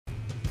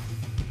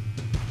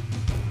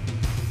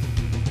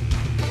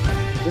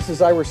This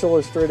is Irish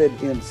Illustrated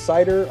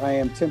Insider. I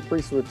am Tim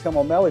Priest with Tim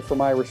O'Malley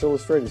from Irish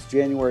Illustrated. It's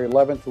January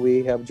 11th.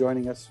 We have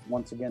joining us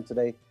once again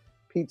today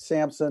Pete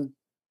Sampson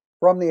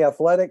from The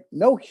Athletic.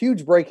 No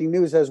huge breaking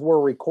news as we're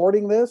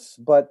recording this,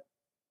 but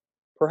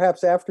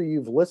perhaps after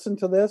you've listened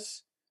to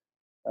this,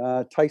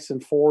 Tyson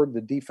Ford, the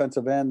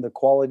defensive end, the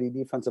quality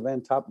defensive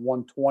end, top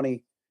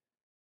 120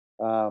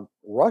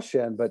 rush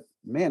end, but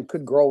man,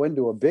 could grow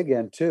into a big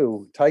end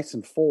too.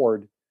 Tyson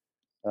Ford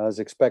is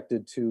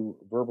expected to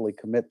verbally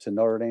commit to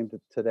Notre Dame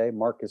today.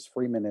 Marcus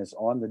Freeman is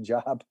on the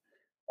job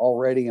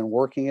already and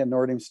working it.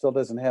 Notre Dame still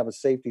doesn't have a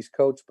safeties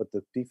coach, but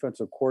the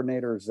defensive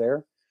coordinator is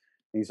there.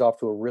 He's off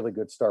to a really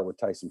good start with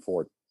Tyson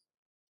Ford.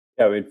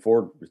 Yeah, I mean,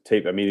 Ford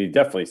tape. I mean, he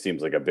definitely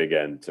seems like a big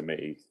end to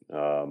me.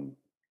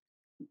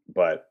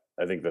 But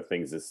I think the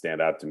things that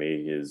stand out to me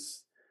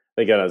is,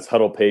 I think on his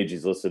huddle page,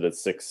 he's listed at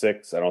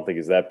 6'6". I don't think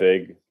he's that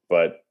big,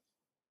 but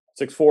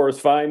 6'4" is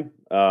fine.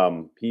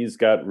 He's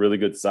got really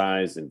good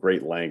size and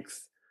great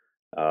length.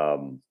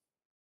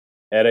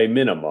 At a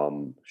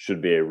minimum,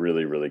 should be a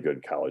really, really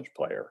good college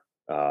player.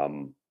 At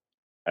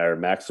a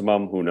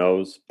maximum, who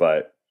knows?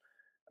 But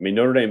I mean,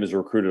 Notre Dame has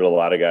recruited a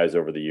lot of guys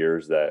over the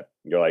years that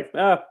you're like,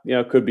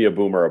 could be a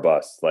boomer or a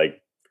bust.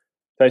 Like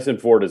Tyson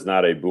Ford is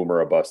not a boomer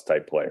or a bust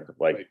type player.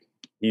 Like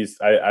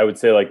I would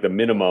say like the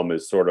minimum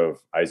is sort of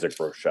Isaac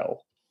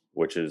Rochelle,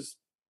 which is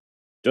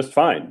just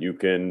fine. You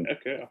can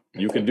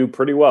do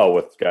pretty well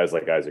with guys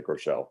like Isaac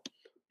Rochelle.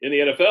 In the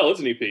NFL,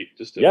 isn't he, Pete?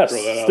 Just to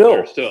throw that out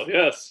there. Still,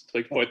 yes. I'd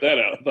like to point that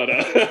out. But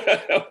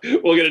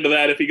we'll get into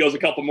that if he goes a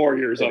couple more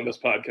years on this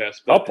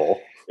podcast. But,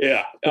 couple?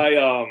 Yeah.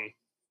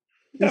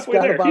 He's halfway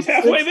there.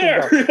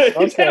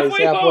 He's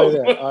halfway there.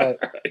 All right.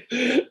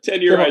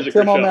 10-year Isaac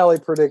Tim Rochelle. O'Malley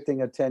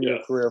predicting a 10-year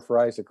career for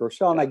Isaac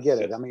Rochelle, and I get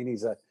it. I mean,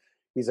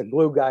 he's a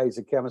glue guy, he's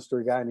a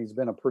chemistry guy, and he's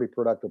been a pretty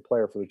productive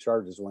player for the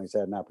Chargers when he's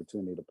had an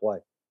opportunity to play.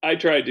 I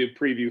tried to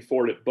preview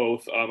Ford at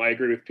both. I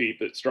agree with Pete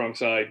that strong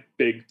side,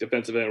 big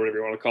defensive end, whatever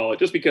you want to call it,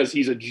 just because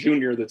he's a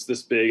junior that's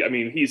this big. I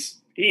mean, he's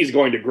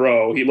going to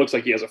grow. He looks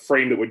like he has a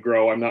frame that would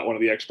grow. I'm not one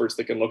of the experts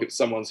that can look at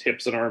someone's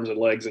hips and arms and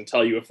legs and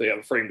tell you if they have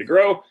a frame to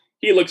grow.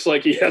 He looks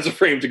like he has a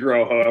frame to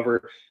grow,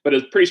 however. But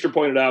as Priester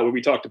pointed out when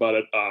we talked about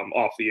it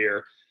off the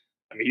air,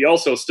 I mean, he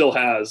also still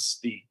has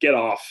the get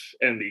off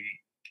and the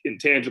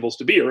intangibles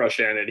to be a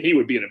rush end, and he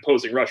would be an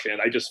imposing rush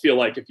end. I just feel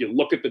like if you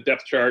look at the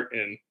depth chart,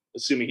 and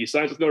assuming he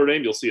signs with Notre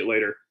Dame, you'll see it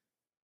later,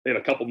 they have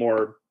a couple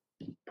more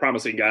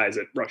promising guys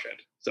at rush end.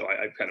 So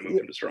I kind of moved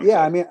him to strong side.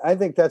 I mean, I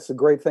think that's the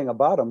great thing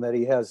about him, that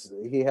he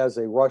has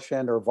a rush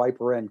end or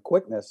viper end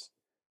quickness,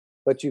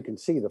 but you can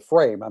see the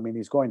frame. I mean,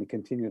 he's going to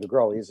continue to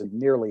grow. He isn't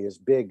nearly as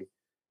big.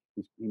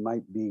 He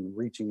might be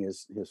reaching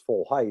his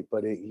full height,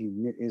 but he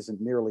isn't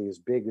nearly as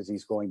big as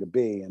he's going to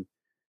be. And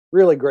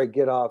really great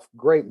get off,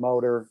 great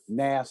motor,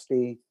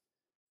 nasty,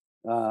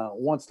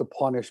 wants to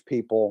punish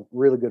people,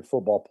 really good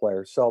football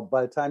player. So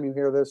by the time you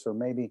hear this, or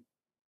maybe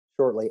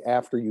shortly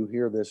after you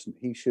hear this,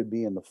 he should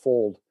be in the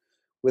fold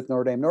with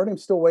Notre Dame. Notre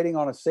Dame's still waiting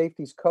on a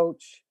safeties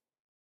coach.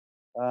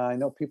 I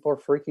know people are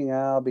freaking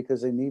out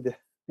because they need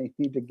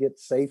to get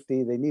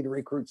safety. They need to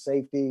recruit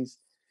safeties,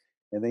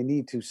 and they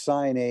need to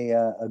sign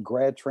a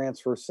grad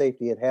transfer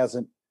safety. It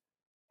hasn't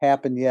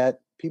happened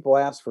yet. People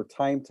ask for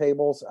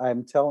timetables.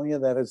 I'm telling you,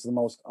 that is the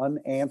most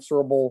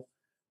unanswerable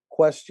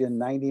question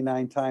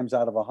 99 times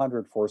out of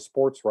 100 for a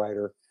sports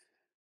writer.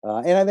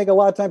 And I think a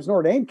lot of times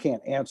Notre Dame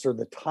can't answer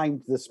the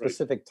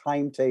specific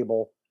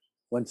timetable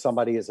when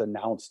somebody is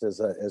announced as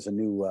a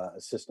new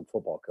assistant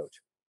football coach.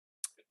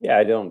 Yeah,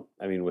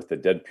 I mean, with the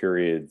dead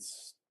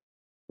periods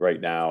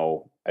right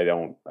now, I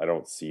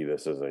don't see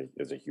this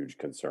as a huge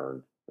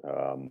concern.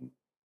 I'm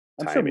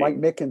sure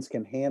Mike Mickens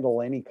can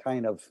handle any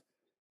kind of,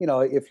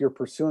 if you're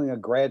pursuing a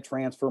grad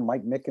transfer,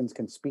 Mike Mickens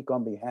can speak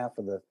on behalf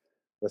of the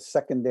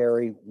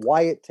secondary.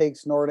 Why it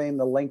takes Notre Dame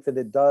the length that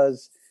it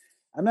does,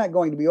 I'm not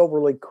going to be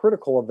overly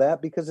critical of that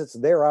because it's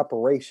their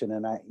operation.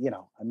 And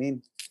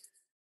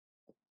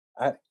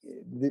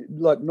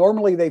look,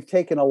 normally they've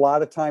taken a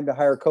lot of time to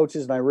hire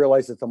coaches, and I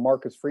realize that the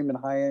Marcus Freeman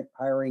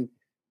hiring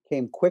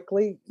came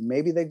quickly.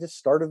 Maybe they just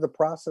started the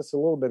process a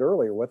little bit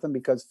earlier with him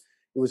because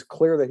it was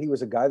clear that he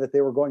was a guy that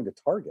they were going to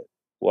target.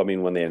 Well, I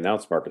mean, when they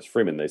announced Marcus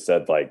Freeman, they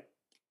said like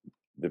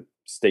the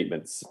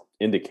statements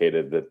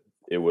indicated that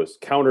it was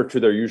counter to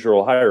their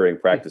usual hiring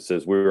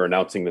practices. We were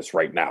announcing this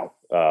right now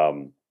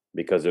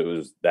because it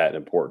was that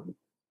important.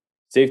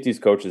 Safeties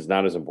coach is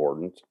not as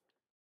important.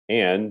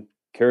 And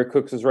Kerry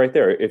Cooks is right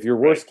there. If your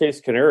worst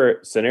case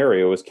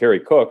scenario is Kerry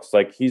Cooks,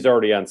 like he's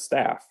already on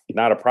staff,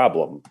 not a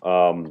problem.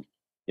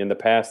 In the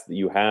past,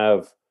 you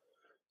have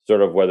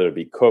sort of, whether it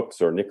be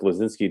Cooks or Nick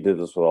Lazinski did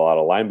this with a lot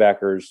of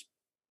linebackers,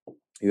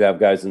 you have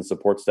guys in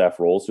support staff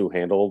roles who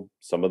handle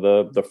some of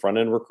the front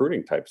end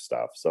recruiting type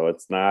stuff. So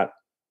it's not,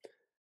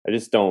 I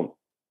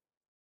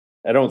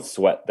don't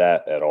sweat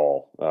that at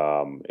all.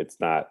 It's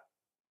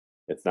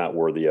not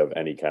worthy of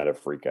any kind of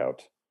freak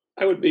out.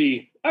 I'd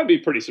be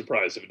pretty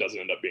surprised if it doesn't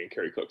end up being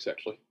Kerry Cooks,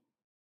 actually.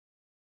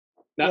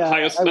 Not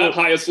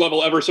highest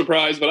level ever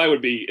surprised, but I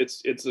would be.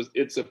 It's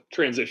a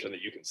transition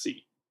that you can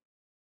see.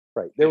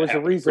 Right. There It was a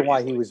happened reason pretty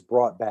why he easily. was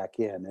brought back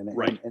in,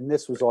 Right. and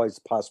this was always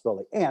a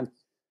possibility. And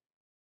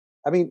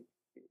I mean,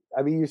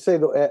 you say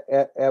though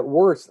at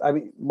worst,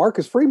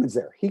 Marcus Freeman's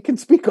there. He can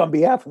speak on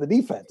behalf of the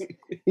defense.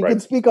 He can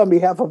Right. speak on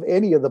behalf of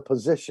any of the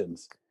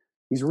positions.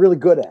 He's really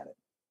good at it,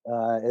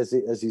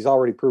 as he's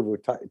already proved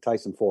with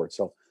Tyson Ford.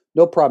 So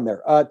no problem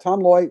there. Tom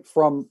Loy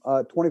from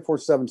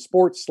 24/7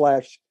 Sports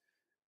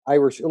 /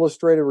 Irish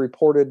Illustrated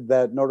reported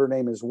that Notre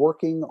Dame is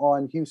working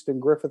on Houston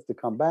Griffith to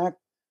come back.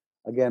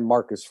 Again,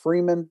 Marcus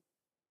Freeman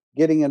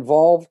getting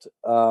involved.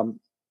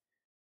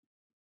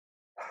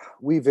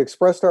 We've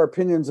expressed our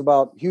opinions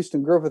about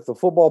Houston Griffith, the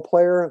football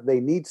player. They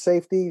need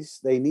safeties.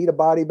 They need a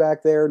body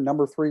back there.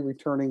 Number 3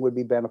 returning would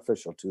be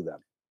beneficial to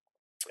them.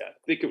 Yeah, I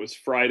think it was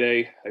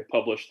Friday. I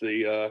published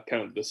the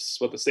kind of this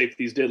what the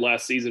safeties did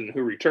last season and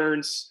who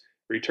returns.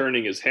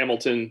 Returning is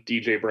Hamilton,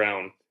 DJ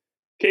Brown,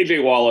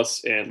 KJ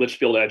Wallace, and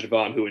Litchfield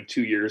Adjavon, who in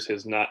 2 years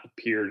has not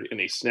appeared in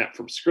a snap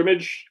from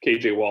scrimmage.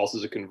 KJ Wallace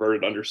is a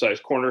converted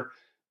undersized corner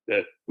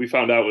that we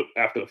found out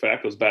after the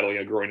fact was battling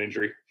a groin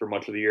injury for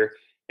much of the year.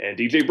 And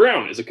DJ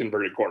Brown is a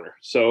converted corner.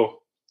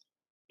 So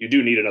you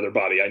do need another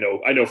body. I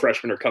know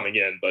freshmen are coming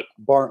in, but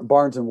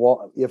Barnes and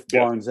if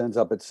Barnes ends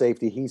up at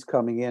safety, he's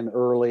coming in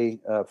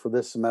early for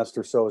this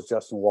semester. So is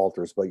Justin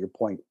Walters. But your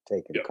point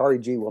taken. Yep. Kari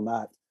G will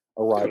not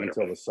arrive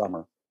until the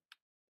summer.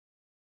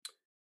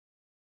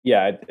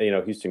 Yeah,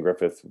 Houston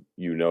Griffith,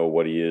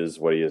 what he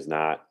is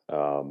not.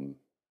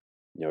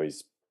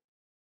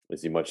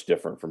 Is he much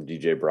different from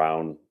DJ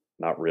Brown?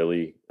 Not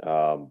really.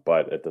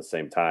 But at the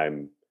same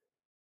time,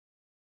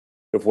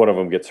 if one of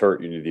them gets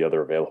hurt, you need the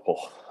other available.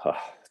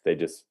 They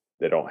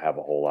don't have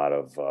a whole lot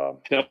of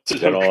they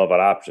don't have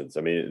options.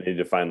 I mean, they need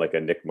to find like a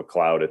Nick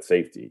McLeod at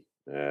safety,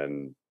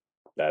 and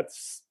that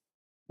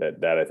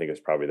I think is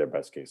probably their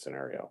best case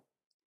scenario.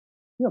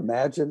 Can you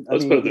imagine?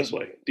 Let's put it this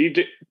way: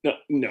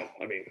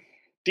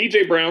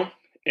 DJ Brown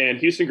and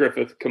Houston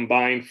Griffith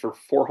combined for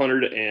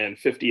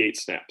 458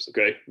 snaps.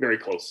 Okay, very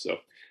close. So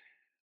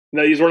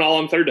now these weren't all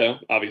on third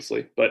down,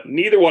 obviously, but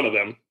neither one of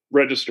them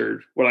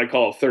registered what I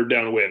call a third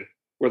down win,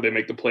 where they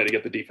make the play to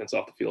get the defense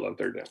off the field on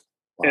third down.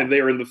 Wow. And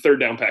they were in the third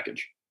down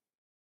package.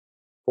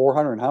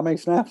 400, how many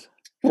snaps?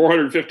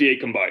 458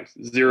 combined.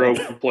 0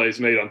 plays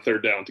made on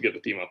third down to get the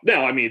team up.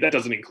 Now, that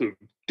doesn't include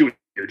doing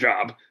your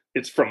job.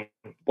 It's from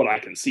what I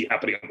can see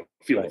happening on the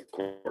field, right, of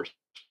course.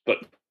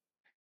 But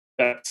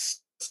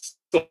that's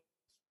still,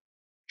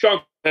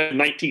 Sean had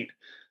 19.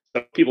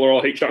 So people are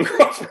all hate Sean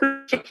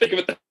Crawford. Think of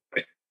it that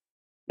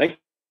way.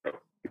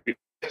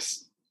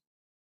 Yes.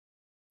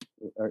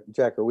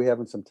 Jack, are we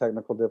having some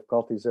technical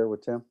difficulties there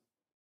with Tim?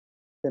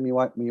 Tim, you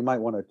might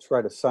want to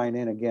try to sign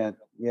in again.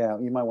 Yeah,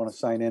 you might want to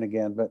sign in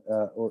again. But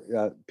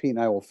Pete and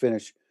I will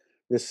finish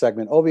this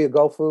segment. Ovie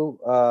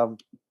Oghoufo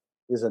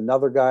is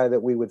another guy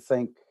that we would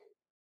think,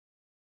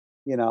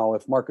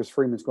 if Marcus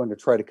Freeman's going to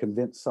try to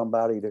convince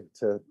somebody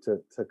to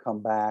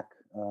come back,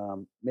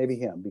 maybe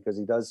him, because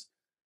he does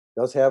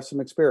have some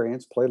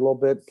experience. Played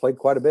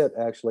quite a bit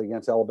actually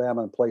against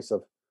Alabama in place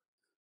of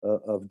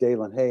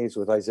Dalen Hayes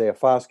with Isaiah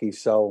Foskey.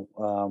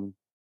 So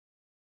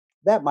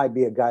that might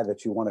be a guy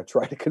that you want to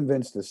try to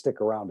convince to stick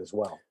around as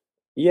well.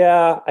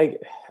 Yeah,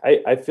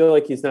 I feel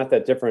like he's not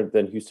that different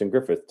than Houston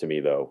Griffith to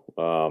me, though.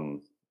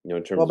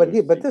 In terms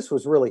but this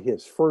was really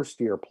his first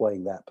year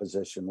playing that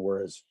position,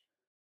 whereas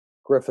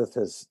Griffith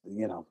has,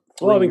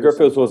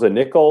 Griffith was a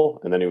nickel,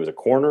 and then he was a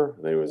corner,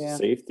 and then he was a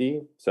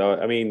safety. So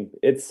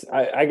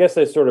I guess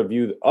I sort of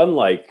view,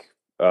 unlike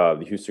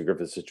the Houston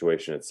Griffith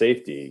situation at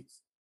safety,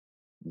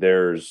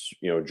 there's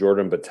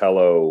Jordan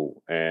Botelho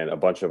and a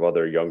bunch of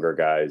other younger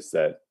guys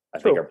that I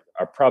think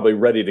are probably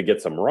ready to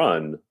get some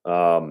run.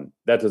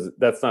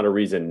 That's not a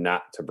reason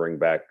not to bring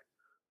back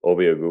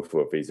Ovie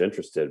Oghoufo if he's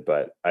interested,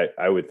 but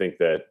I would think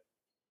that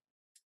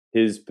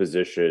his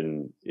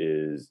position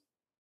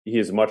he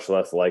is much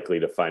less likely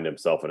to find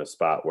himself in a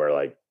spot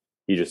where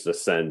he just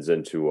ascends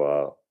into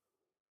a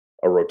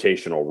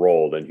rotational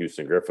role than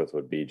Houston Griffith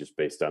would be, just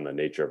based on the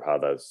nature of how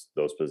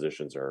those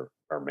positions are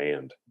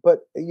manned.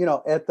 But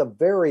at the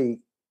very,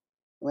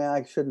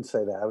 I shouldn't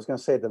say that. I was going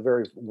to say at the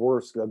very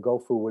worst,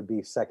 Oghoufo would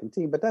be second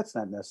team, but that's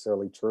not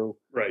necessarily true.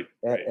 Right.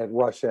 At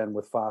rush end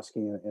with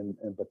Foskey and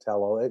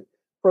Botelho.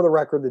 For the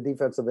record, the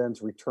defensive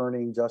ends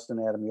returning: Justin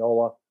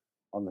Adamiola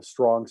on the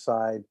strong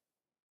side,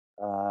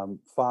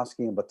 Foskey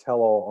and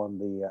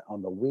Botelho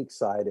on the weak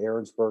side,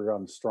 Ahrensberger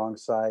on the strong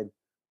side,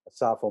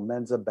 Asafo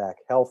Menza back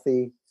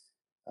healthy,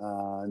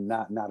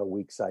 not a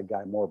weak side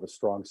guy, more of a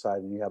strong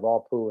side, and you have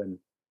Alpu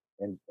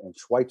and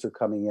Schweitzer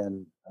coming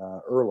in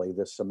early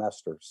this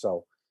semester.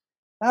 So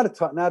not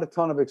a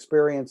ton of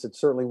experience. It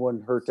certainly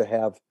wouldn't hurt to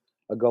have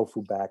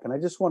Oghoufo back. And I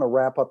just want to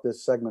wrap up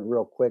this segment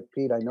real quick.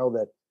 Pete, I know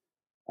that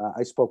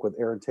I spoke with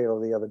Aaron Taylor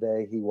the other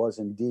day. He was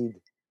indeed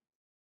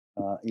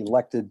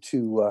elected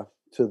to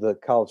the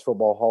College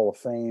Football Hall of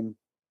Fame.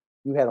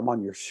 You had him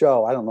on your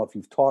show. I don't know if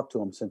you've talked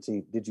to him since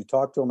did you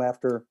talk to him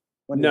after?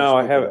 No,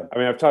 I haven't.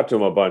 I've talked to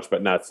him a bunch,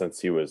 but not since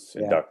he was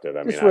inducted.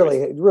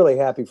 Really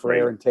happy for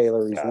Aaron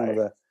Taylor. He's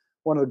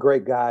one of the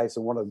great guys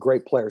and one of the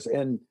great players.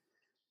 And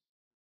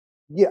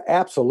Yeah,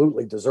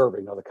 absolutely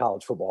deserving of the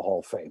College Football Hall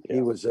of Fame. Yeah.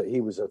 He was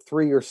a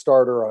 3-year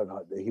starter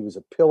he was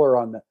a pillar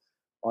on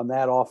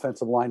that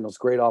offensive line, those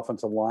great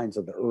offensive lines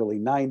of the early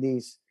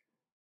 '90s.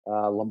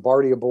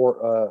 Lombardi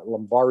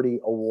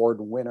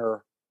Award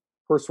winner,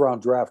 first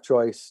round draft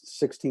choice,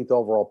 16th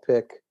overall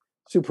pick,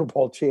 Super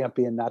Bowl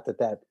champion. Not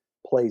that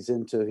plays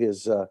into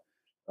his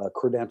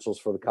credentials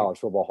for the College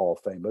Football Hall of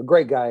Fame, but a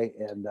great guy,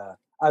 and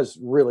I was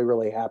really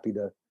really happy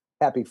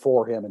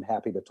for him and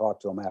happy to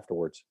talk to him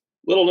afterwards.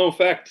 Little known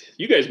fact,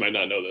 you guys might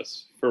not know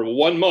this. For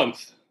 1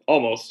 month,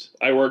 almost,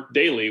 I worked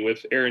daily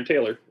with Aaron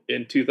Taylor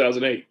in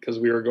 2008 because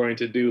we were going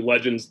to do the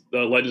Legends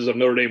of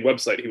Notre Dame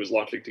website he was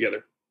launching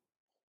together.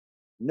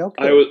 No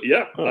I kidding. was,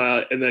 yeah.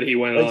 Huh. And then he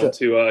went on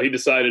to, he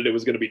decided it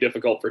was going to be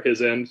difficult for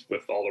his end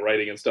with all the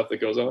writing and stuff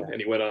that goes on. Yeah.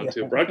 And he went on Yeah.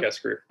 to a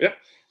broadcast career. Yeah.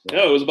 Yeah.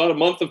 No, it was about a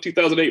month of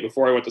 2008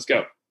 before I went to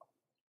Scout.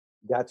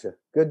 Gotcha.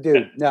 Good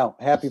dude. Now,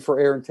 happy for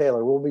Aaron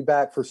Taylor. We'll be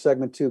back for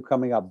segment 2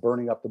 coming up,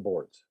 Burning Up the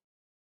Boards.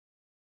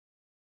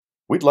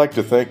 We'd like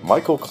to thank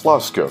Michael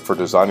Kloska for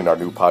designing our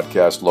new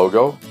podcast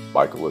logo.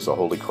 Michael is a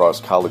Holy Cross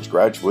College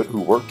graduate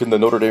who worked in the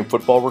Notre Dame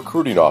football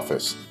recruiting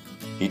office.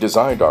 He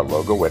designed our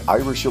logo at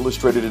Irish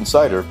Illustrated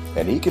Insider,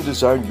 and he can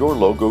design your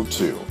logo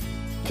too.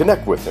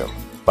 Connect with him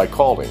by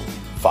calling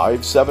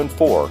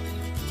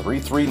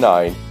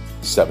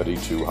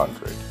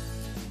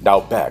 574-339-7200. Now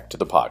back to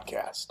the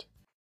podcast.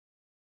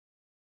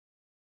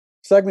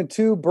 Segment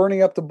 2,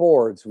 Burning Up the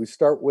Boards. We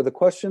start with a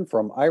question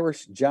from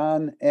Irish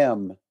John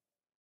M.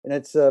 And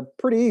it's a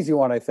pretty easy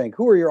one, I think.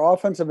 Who are your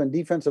offensive and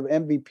defensive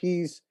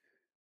MVPs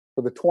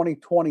for the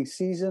 2020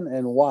 season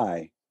and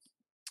why?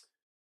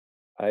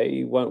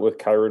 I went with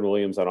Kyron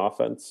Williams on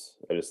offense.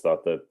 I just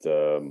thought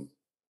that,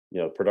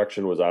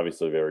 production was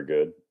obviously very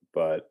good,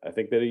 but I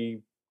think that he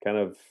kind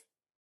of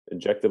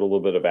injected a little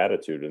bit of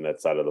attitude in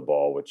that side of the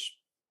ball, which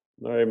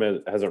Notre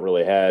Dame hasn't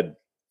really had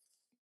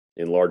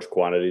in large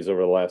quantities over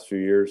the last few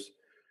years.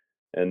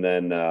 And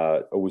then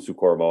Owusu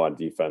Koromoa on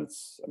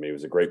defense. I mean, he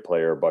was a great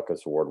player,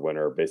 Butkus Award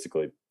winner,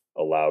 basically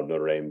allowed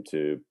Notre Dame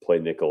to play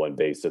nickel and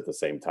base at the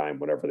same time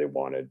whenever they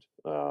wanted.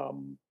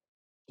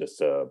 Just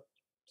a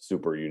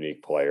super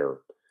unique player.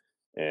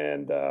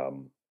 And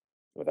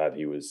with that,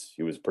 he was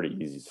pretty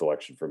easy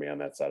selection for me on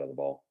that side of the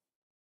ball.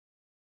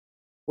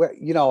 Well,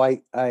 Tim,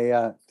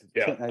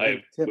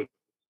 With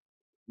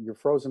you're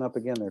frozen up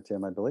again there,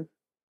 Tim, I believe.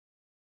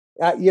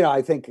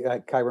 I think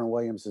Kyron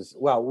Williams is,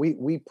 well,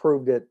 we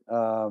proved it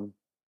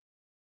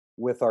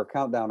with our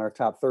countdown, our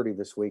top 30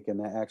 this week,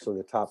 and actually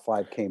the top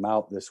 5 came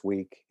out this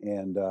week,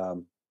 and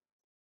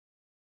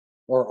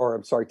or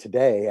I'm sorry,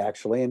 today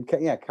actually, and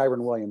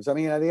Kyron Williams. I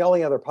mean, the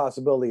only other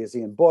possibility is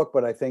Ian Book,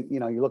 but I think you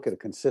look at a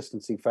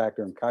consistency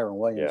factor, and Kyron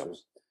Williams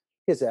was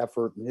his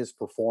effort and his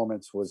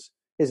performance was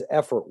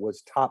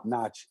top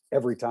notch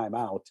every time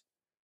out,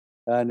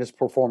 and his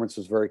performance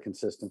was very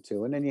consistent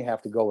too. And then you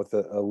have to go with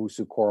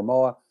Owusu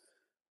Koromoa.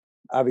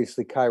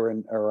 Obviously,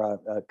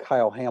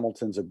 Kyle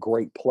Hamilton's a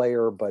great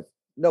player, but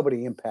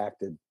nobody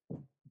impacted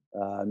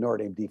Notre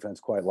Dame defense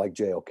quite like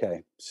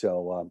JOK.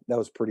 So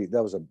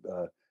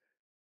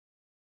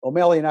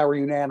O'Malley and I were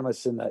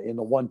unanimous in the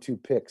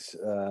 1-2 picks,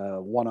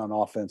 one on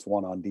offense,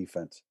 one on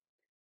defense.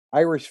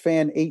 Irish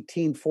fan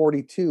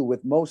 1842,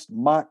 with most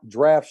mock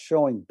drafts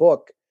showing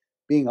Book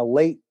being a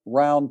late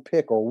round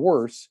pick or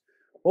worse.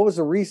 What was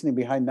the reasoning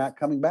behind not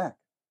coming back?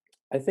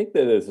 I think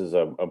that this is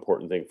an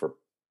important thing for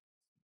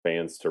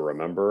fans to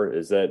remember,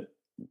 is that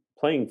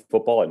playing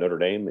football at Notre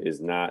Dame is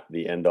not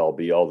the end all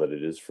be all that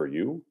it is for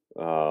you,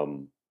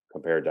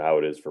 compared to how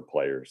it is for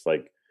players.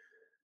 Like,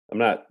 I'm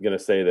not going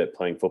to say that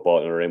playing football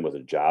at Notre Dame was a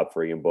job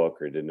for Ian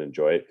Book or he didn't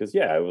enjoy it, because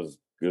it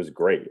was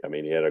great. I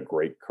mean, he had a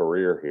great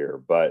career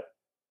here, but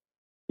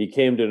he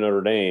came to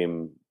Notre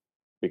Dame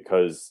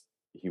because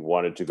he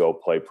wanted to go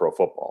play pro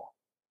football,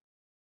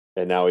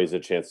 and now he has a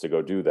chance to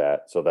go do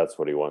that. So that's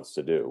what he wants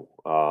to do.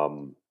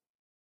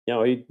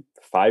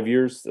 5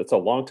 years, that's a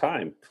long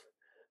time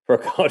for a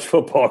college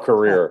football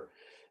career.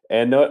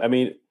 And I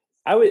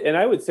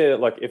would say that,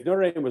 like, if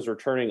Notre Dame was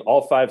returning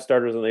all 5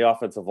 starters on the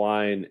offensive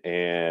line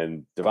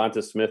and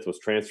Devonta Smith was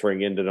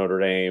transferring into Notre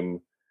Dame,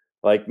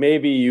 like,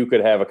 maybe you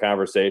could have a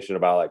conversation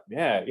about, like,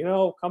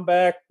 come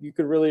back, you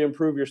could really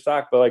improve your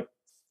stock. But like,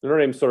 Notre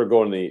Dame's sort of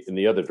going in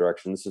the other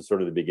direction. This is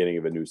sort of the beginning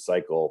of a new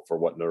cycle for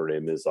what Notre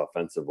Dame is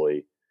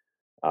offensively.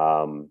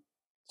 So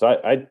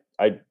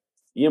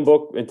Ian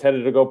Book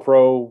intended to go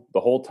pro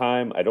the whole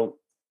time.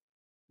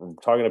 From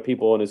talking to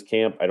people in his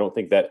camp, I don't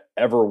think that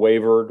ever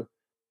wavered.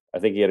 I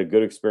think he had a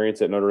good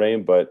experience at Notre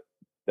Dame, but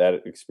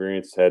that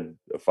experience had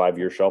a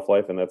 5-year shelf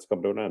life, and that's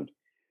come to an end.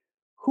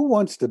 Who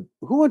wants to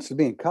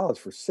be in college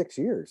for 6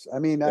 years? I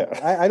mean,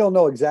 I don't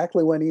know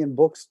exactly when Ian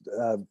Book's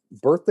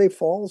birthday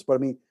falls, but I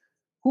mean,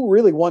 who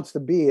really wants to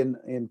be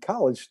in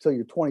college till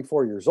you're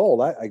 24 years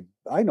old?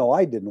 I know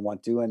I didn't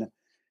want to, and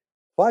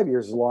 5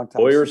 years is a long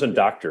time. Lawyers and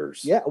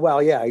doctors. Yeah,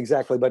 well, yeah,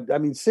 exactly. But I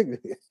mean,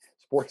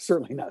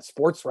 certainly not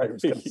sports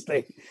writers going to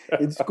stay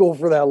in school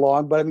for that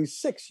long. But I mean,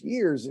 6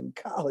 years in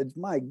college,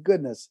 my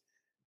goodness.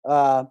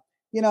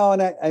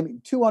 And I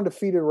mean, 2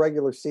 undefeated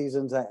regular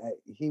seasons.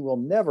 He will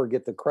never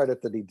get the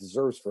credit that he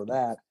deserves for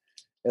that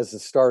as a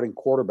starting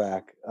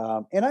quarterback.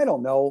 And I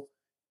don't know.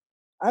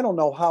 I don't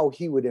know how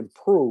he would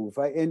improve.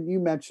 And you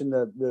mentioned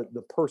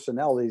the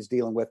personnel that he's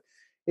dealing with.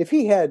 If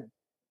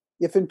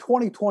in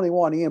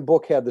 2021 Ian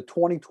Book had the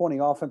 2020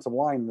 offensive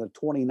line and the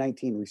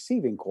 2019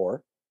 receiving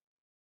core,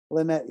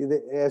 well, then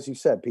as you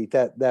said, Pete,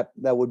 that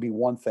would be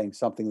one thing,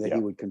 something that he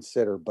would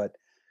consider. But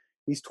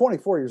he's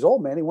 24 years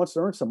old, man. He wants to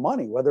earn some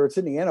money, whether it's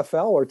in the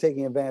NFL or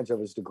taking advantage of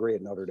his degree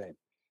at Notre Dame.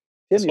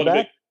 Tim, you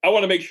back? I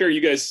want to make sure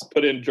you guys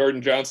put in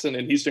Jordan Johnson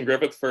and Houston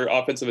Griffith for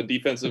offensive and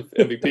defensive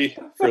MVP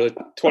for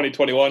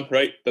 2021,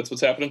 right? That's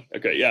what's happening.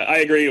 Okay, yeah, I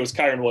agree. It was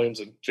Kyron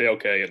Williams and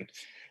JOK, and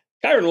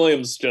Kyron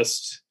Williams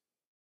just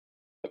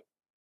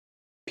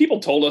people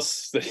told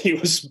us that he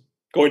was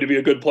going to be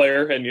a good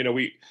player, and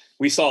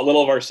we saw a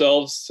little of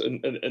ourselves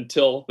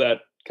until that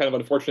kind of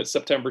unfortunate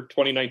September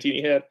 2019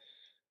 he had.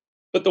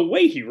 But the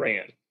way he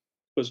ran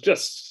was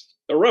just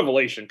a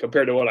revelation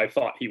compared to what I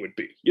thought he would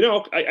be.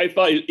 I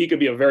thought he could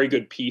be a very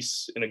good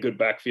piece in a good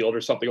backfield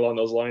or something along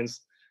those lines.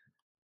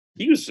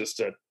 He was just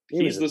a tone setter.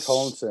 He was a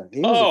tone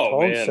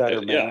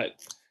setter, man. Yeah,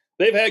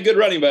 they've had good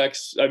running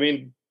backs. I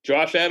mean,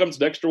 Josh Adams,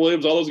 Dexter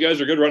Williams, all those guys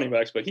are good running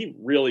backs, but he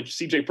really,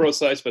 CJ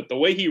Prosise, but the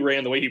way he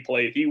ran, the way he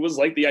played, he was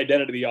like the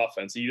identity of the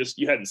offense. You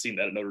hadn't seen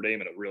that at Notre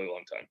Dame in a really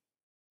long time.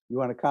 You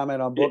want to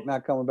comment on Book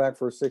not coming back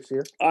for a 6th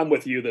year? I'm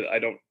with you that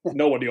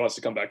nobody wants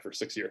to come back for a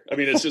 6th year. I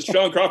mean, it's just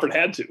Sean Crawford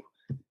had to.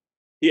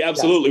 He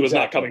absolutely was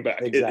not coming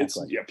back.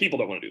 Exactly. People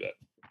don't want to do that.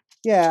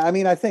 Yeah, I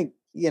mean, I think,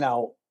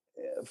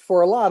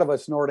 for a lot of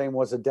us, Notre Dame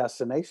was a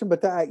destination,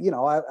 but I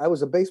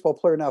was a baseball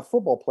player, now a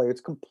football player.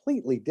 It's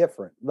completely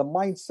different. The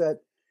mindset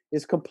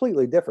is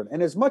completely different.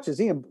 And as much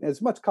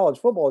college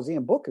football as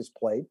Ian Book has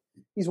played,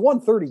 he's won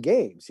 30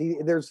 games.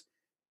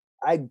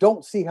 I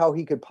don't see how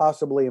he could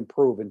possibly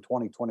improve in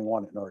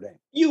 2021 at Notre Dame.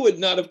 You would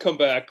not have come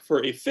back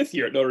for a 5th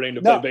year at Notre Dame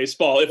to play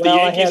baseball if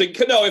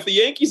the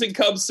Yankees and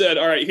Cubs said,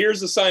 "All right,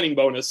 here's the signing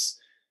bonus.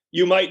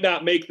 You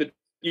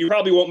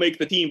probably won't make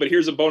the team, but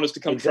here's a bonus to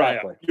come try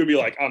out." You'd be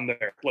like, "I'm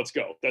there. Let's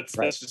go." That's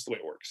just the way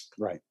it works.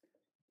 Right.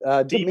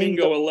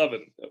 Domingo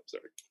 11. Oh,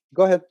 sorry.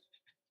 Go ahead.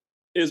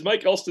 Is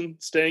Mike Elston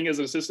staying as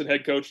an assistant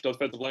head coach,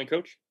 defensive line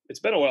coach? It's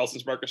been a while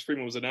since Marcus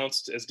Freeman was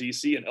announced as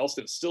DC, and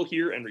Elston is still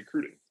here and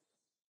recruiting.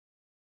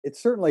 It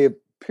certainly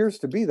appears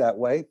to be that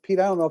way. Pete,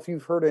 I don't know if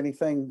you've heard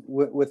anything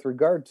with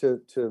regard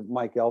to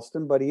Mike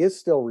Elston, but he is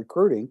still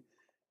recruiting.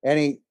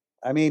 And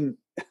I'm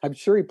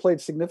sure he played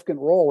a significant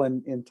role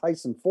in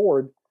Tyson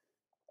Ford's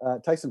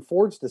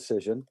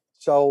decision.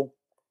 So,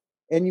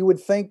 and you would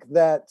think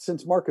that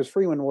since Marcus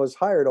Freeman was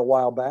hired a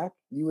while back,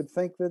 you would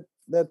think that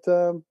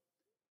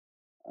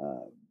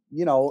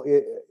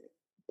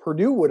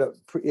Purdue would have,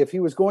 if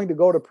he was going to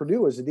go to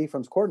Purdue as a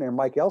defense coordinator,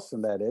 Mike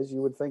Elston, that is,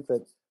 you would think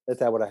that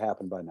would have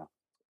happened by now.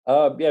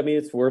 Yeah, I mean,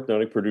 it's worth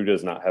noting Purdue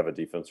does not have a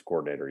defensive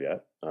coordinator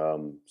yet.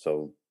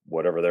 So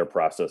whatever their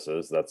process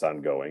is, that's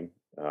ongoing.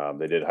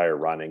 They did hire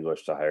Ron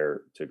English to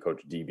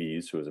coach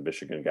DBs, who was a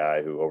Michigan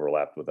guy who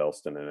overlapped with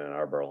Elston in Ann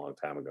Arbor a long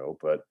time ago.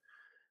 But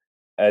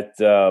I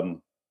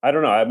don't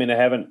know. I mean, I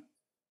haven't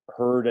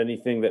heard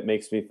anything that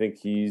makes me think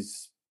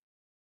he's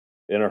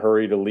in a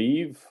hurry to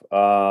leave.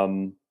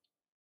 I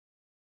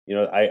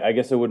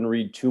guess I wouldn't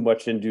read too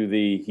much into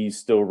he's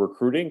still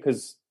recruiting,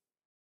 because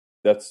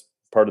that's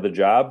part of the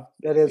job.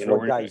 That is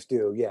what guys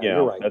do. Yeah,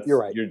 you're right. You're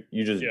right.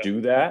 You just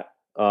do that.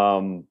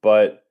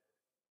 But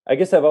I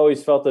guess I've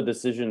always felt the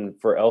decision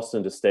for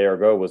Elston to stay or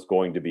go was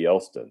going to be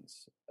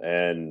Elston's.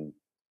 And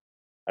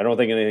I don't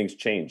think anything's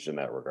changed in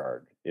that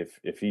regard.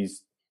 If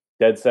he's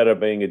dead set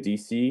of being a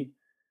DC,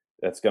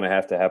 that's going to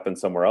have to happen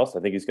somewhere else. I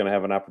think he's going to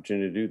have an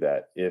opportunity to do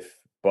that.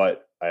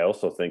 But I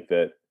also think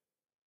that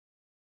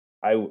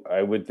I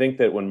would think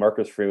that when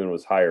Marcus Freeman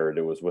was hired,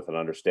 it was with an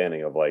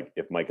understanding of, like,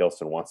 if Mike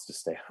Elston wants to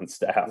stay on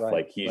staff,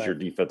 he's your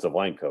defensive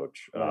line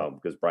coach,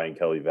 because Brian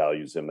Kelly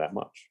values him that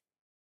much.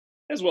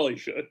 As well he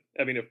should.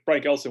 I mean, if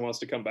Mike Elston wants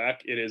to come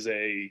back, it is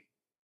a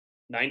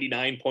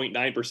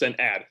 99.9%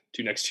 add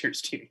to next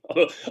year's team.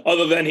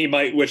 Other than he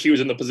might wish he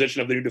was in the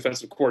position of the new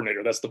defensive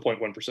coordinator. That's the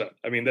 0.1%.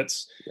 I mean,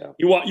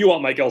 you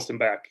want Mike Elston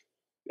back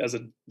as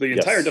the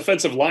entire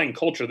defensive line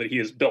culture that he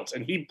has built.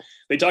 And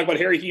they talk about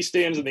Harry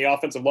Hiestand and the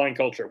offensive line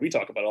culture. We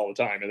talk about it all the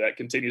time, and that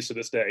continues to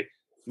this day.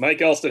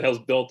 Mike Elston has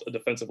built a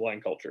defensive line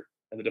culture,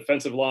 and the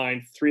defensive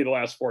line 3 of the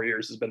last 4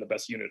 years has been the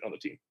best unit on the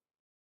team.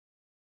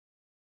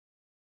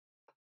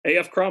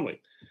 AF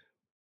Cromley,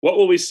 what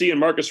will we see in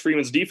Marcus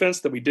Freeman's defense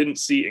that we didn't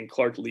see in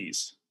Clark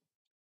Lee's?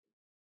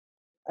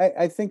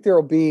 I think there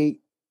will be,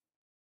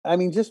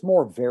 just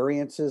more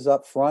variances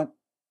up front.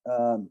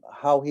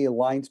 How he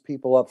aligns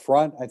people up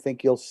front. I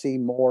think you'll see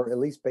more, at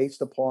least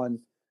based upon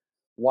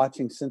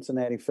watching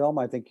Cincinnati film.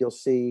 I think you'll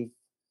see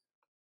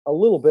a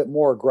little bit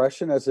more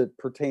aggression as it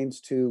pertains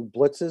to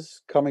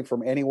blitzes coming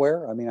from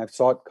anywhere. I mean, I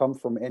saw it come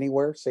from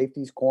anywhere,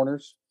 safeties,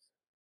 corners,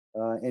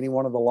 any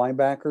one of the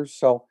linebackers.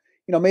 So,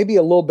 maybe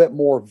a little bit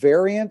more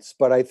variance,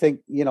 but I think,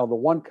 the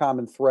one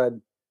common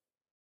thread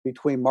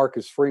between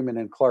Marcus Freeman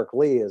and Clark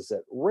Lea is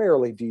that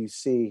rarely do you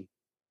see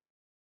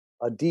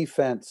a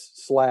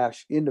defense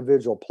 /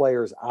 individual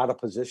players out of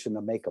position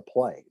to make a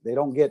play. They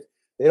don't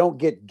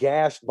get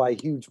gashed by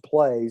huge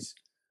plays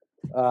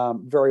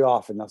very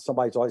often. Now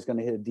somebody's always going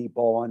to hit a deep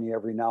ball on you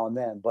every now and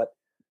then, but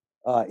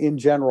in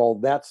general,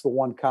 that's the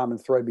one common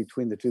thread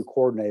between the two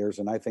coordinators,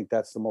 and I think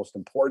that's the most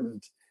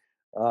important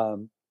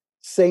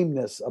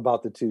sameness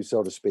about the two,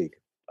 so to speak.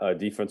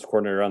 Defense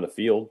coordinator on the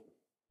field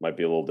might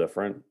be a little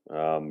different.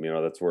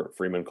 That's where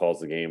Freeman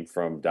calls the game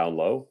from down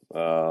low.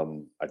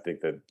 I think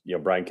that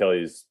Brian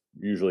Kelly's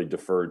usually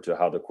deferred to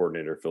how the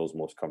coordinator feels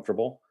most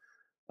comfortable.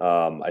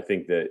 I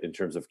think that in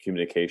terms of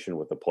communication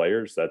with the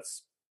players,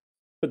 that's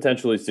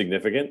potentially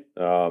significant.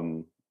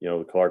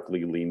 Clark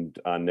Lee leaned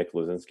on Nick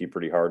Lazinski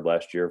pretty hard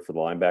last year for the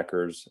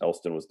linebackers.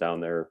 Elston was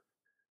down there.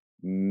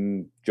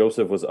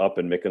 Joseph was up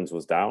and Mickens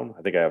was down.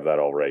 I think I have that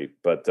all right.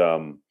 But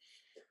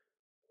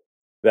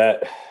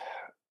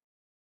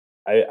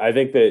I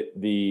think that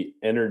the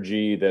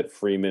energy that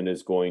Freeman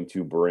is going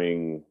to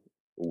bring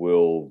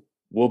we'll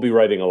be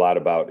writing a lot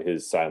about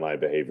his sideline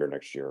behavior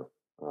next year,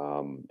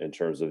 in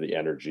terms of the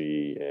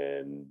energy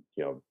and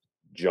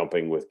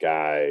jumping with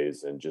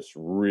guys and just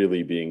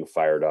really being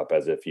fired up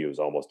as if he was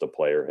almost a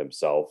player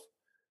himself.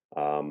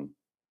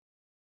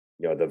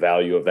 The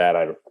value of that,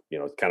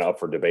 it's kind of up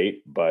for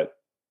debate, but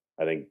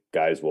I think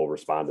guys will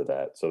respond to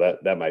that. So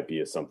that might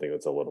be something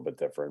that's a little bit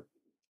different.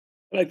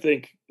 And I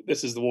think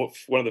this is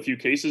one of the few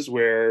cases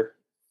where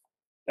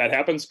that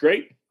happens.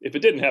 Great. If it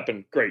didn't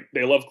happen, great.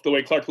 They love the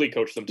way Clark Lee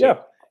coached them too. Yeah.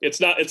 It's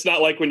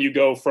not like when you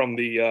go from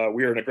the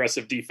we're an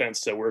aggressive defense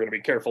to we're going to be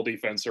careful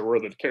defense, or we're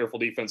the careful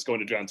defense going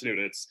to John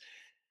Tenuta. It's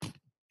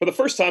for the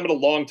first time in a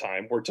long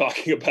time, we're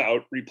talking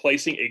about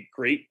replacing a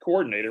great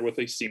coordinator with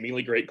a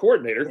seemingly great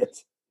coordinator.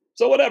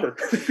 So whatever,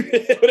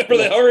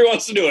 however he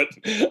wants to do it,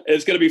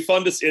 it's going to be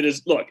fun to see.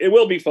 It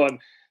will be fun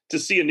to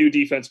see a new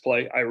defense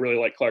play. I really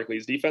like Clark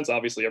Lee's defense.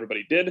 Obviously,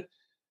 everybody did.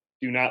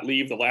 Do not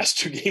leave the last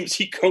 2 games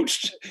he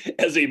coached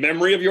as a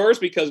memory of yours,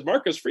 because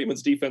Marcus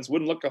Freeman's defense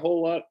wouldn't look a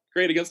whole lot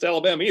great against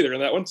Alabama either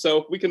in that one.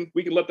 So we can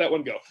let that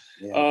one go.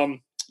 Yeah.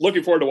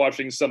 Looking forward to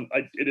watching some.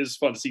 It is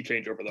fun to see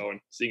changeover though, and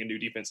seeing a new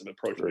defensive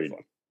approach. Really fun.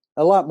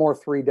 A lot more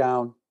 3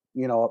 down,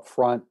 up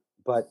front.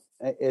 But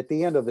at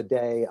the end of the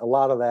day, a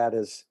lot of that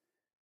is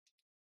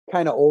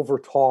kind of over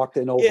talked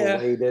and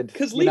overrated.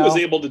 Because Lee was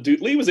able to do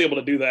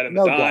that in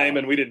the dime, doubt.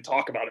 And we didn't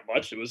talk about it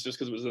much. It was just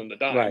because it was in the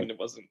dime, right. And it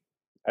wasn't.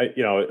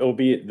 It'll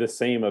be the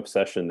same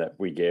obsession that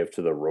we gave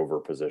to the rover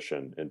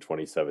position in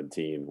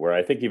 2017, where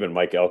I think even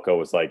Mike Elko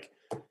was like,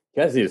 "You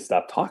guys need to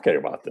stop talking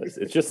about this.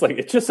 It's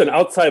just an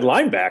outside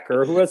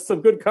linebacker who has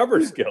some good cover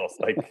skills.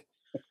 Like,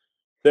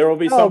 there will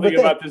be something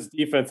about this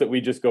defense that we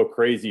just go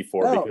crazy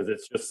for because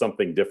it's just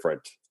something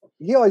different."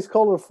 He always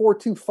called it a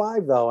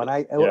 4-2-5 though,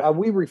 and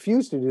we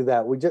refused to do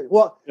that.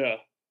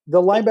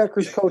 The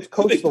linebackers coach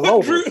coached the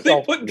rover.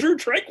 They put Drew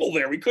Tranquil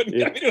there. We couldn't.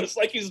 Yeah. I mean, it was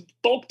like he's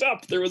bulked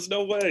up. There was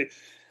no way.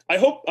 I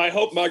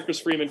hope Marcus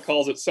Freeman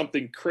calls it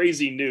something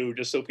crazy new,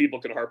 just so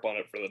people can harp on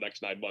it for the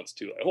next 9 months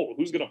too.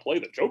 Who's going to play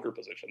the Joker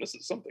position? This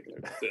is something.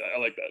 I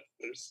like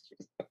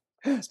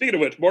that. Speaking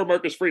of which, more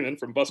Marcus Freeman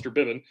from Buster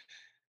Biven.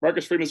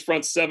 Marcus Freeman's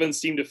front 7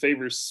 seem to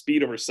favor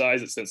speed over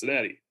size at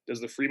Cincinnati. Does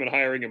the Freeman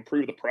hiring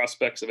improve the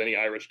prospects of any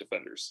Irish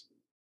defenders?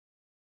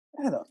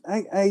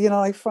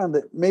 I found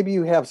that maybe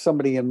you have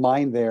somebody in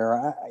mind there.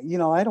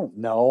 I don't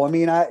know. I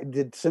mean,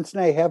 did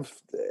Cincinnati have?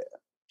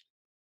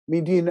 I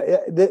mean, do you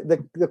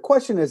the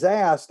question is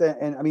asked,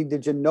 and I mean,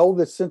 did you know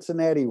the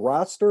Cincinnati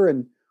roster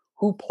and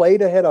who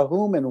played ahead of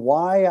whom and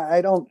why?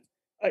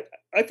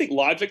 I think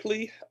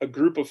logically, a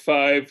group of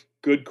 5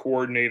 good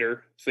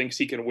coordinator thinks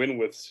he can win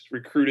with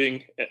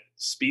recruiting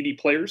speedy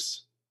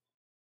players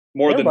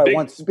more than big.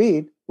 Wants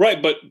speed,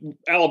 right? But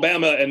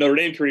Alabama and Notre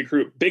Dame can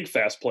recruit big,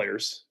 fast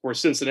players, where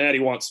Cincinnati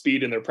wants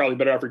speed, and they're probably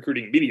better off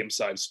recruiting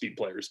medium-sized speed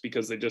players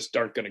because they just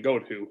aren't going to go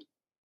to.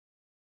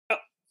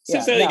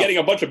 Cincinnati getting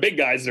a bunch of big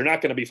guys, they're not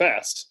going to be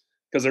fast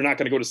because they're not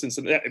going to go to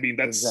Cincinnati. I mean,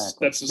 that's just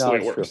the way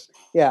it works. True.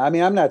 Yeah, I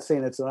mean, I'm not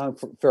saying it's an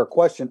unfair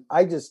question.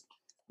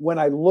 When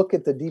I look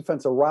at the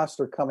defensive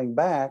roster coming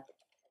back,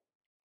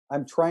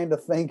 I'm trying to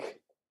think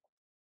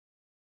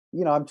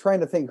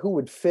who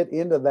would fit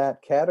into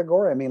that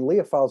category. I mean,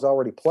 Leofau's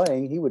already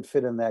playing. He would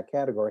fit in that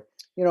category.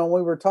 When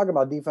we were talking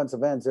about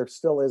defensive ends, there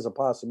still is a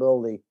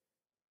possibility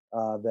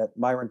that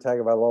Myron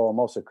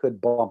Tagovailoa could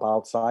bump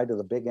outside to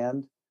the big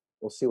end.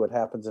 We'll see what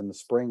happens in the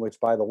spring, which,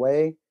 by the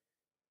way,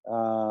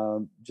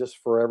 just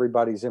for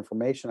everybody's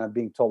information, I'm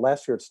being told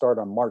last year it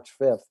started on March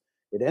 5th.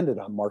 It ended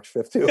on March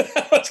 5th, too.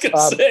 I was going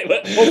to say,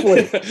 but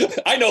hopefully.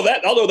 I know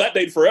that. I'll know that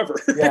date forever.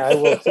 Yeah, I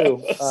will,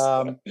 too.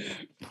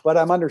 But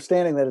I'm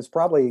understanding that it's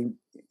probably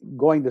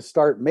going to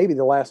start maybe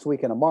the last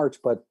weekend of March,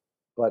 but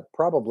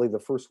probably the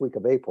first week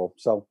of April.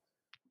 So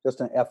just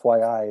an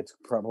FYI, it's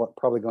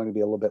probably going to be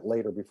a little bit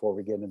later before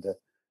we get into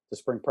the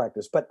spring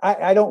practice. But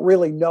I don't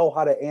really know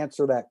how to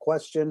answer that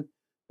question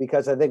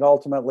because I think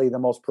ultimately the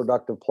most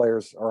productive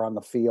players are on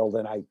the field.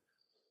 And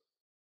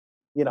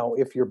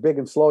if you're big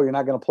and slow, you're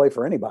not going to play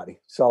for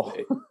anybody. So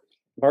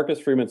Marcus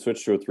Freeman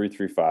switched to a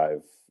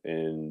 3-3-5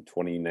 in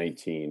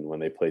 2019 when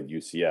they played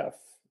UCF.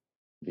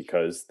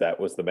 because that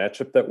was the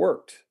matchup that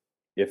worked.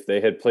 If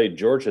they had played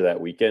Georgia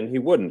that weekend, he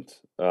wouldn't.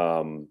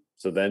 So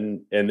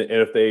then, and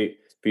if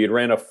he had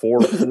ran a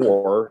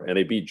 4.4 and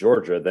they beat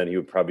Georgia, then he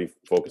would probably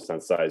focus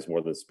on size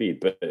more than speed.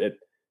 But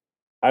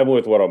I'm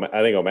with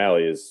I think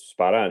O'Malley is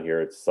spot on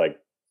here. It's like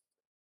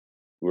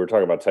we were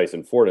talking about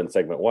Tyson Ford in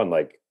segment 1.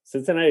 Like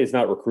Cincinnati is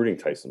not recruiting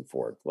Tyson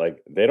Ford.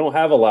 Like they don't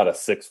have a lot of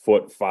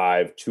 6'5",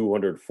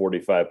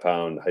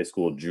 245-pound high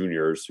school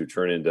juniors who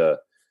turn into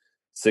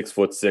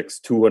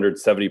 6'6",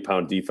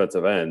 270-pound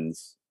defensive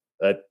ends.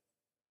 That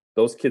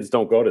those kids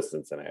don't go to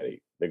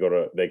Cincinnati. They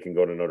can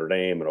go to Notre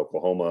Dame and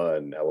Oklahoma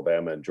and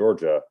Alabama and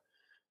Georgia.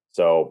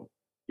 So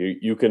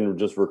you can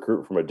just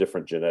recruit from a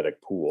different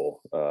genetic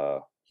pool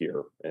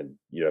here, and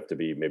you have to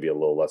be maybe a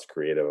little less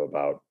creative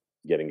about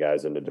getting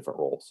guys into different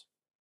roles.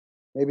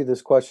 Maybe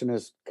this question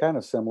is kind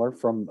of similar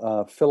from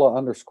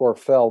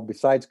Phila_Fell.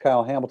 Besides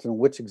Kyle Hamilton,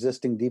 which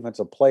existing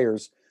defensive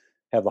players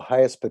have the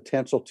highest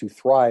potential to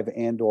thrive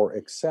and/or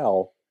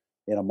excel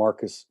in a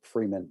Marcus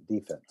Freeman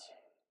defense?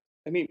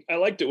 I mean, I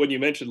liked it when you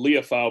mentioned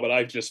Leofau, but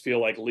I just feel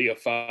like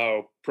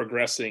Leofau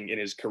progressing in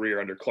his career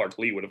under Clark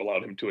Lee would have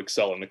allowed him to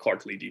excel in the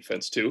Clark Lee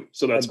defense too.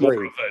 So that's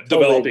more of a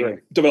developing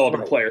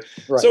right. player.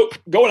 Right. So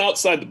going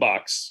outside the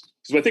box,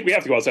 because I think we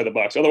have to go outside the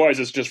box. Otherwise,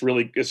 it's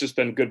just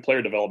been good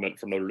player development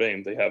from Notre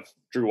Dame. They have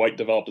Drew White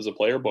developed as a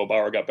player. Bo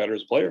Bauer got better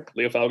as a player.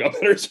 Leofau got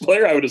better as a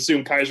player. I would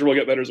assume Kaiser will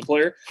get better as a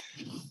player.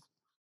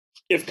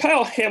 If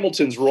Kyle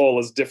Hamilton's role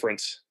is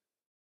different,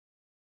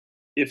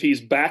 if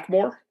he's back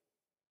more,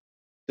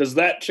 does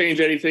that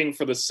change anything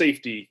for the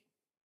safety,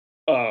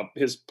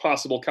 his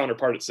possible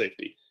counterpart at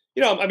safety?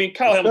 I mean,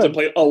 Kyle Hamilton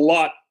played a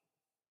lot,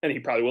 and he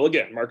probably will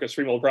again. Marcus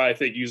Freeman will probably, I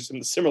think, use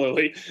him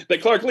similarly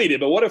that Clark Lee did.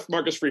 But what if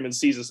Marcus Freeman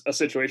sees a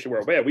situation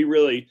where, man, we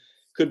really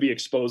could be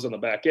exposed on the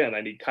back end?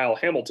 I need Kyle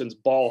Hamilton's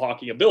ball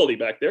hawking ability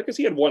back there because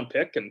he had one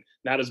pick and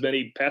not as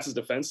many passes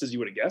defense as you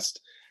would have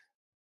guessed.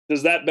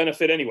 Does that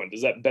benefit anyone?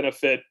 Does that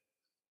benefit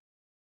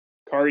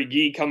Kari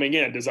Gee coming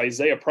in? Does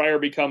Isaiah Pryor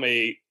become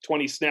a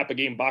 20 snap a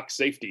game box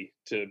safety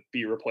to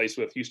be replaced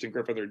with Houston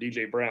Griffith or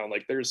DJ Brown?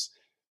 Like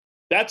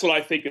that's what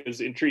I think is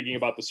intriguing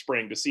about the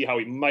spring, to see how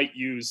he might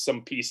use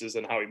some pieces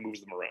and how he moves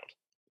them around.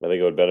 I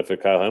think it would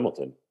benefit Kyle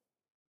Hamilton,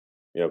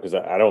 because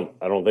I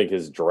don't think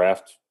his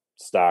draft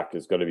stock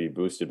is going to be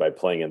boosted by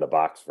playing in the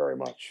box very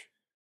much.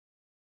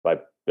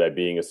 By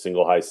being a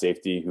single high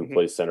safety who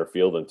plays center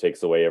field and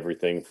takes away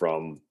everything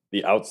from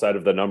the outside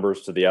of the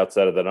numbers to the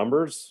outside of the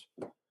numbers,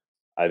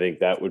 I think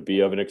that would be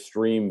of an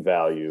extreme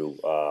value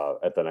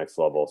at the next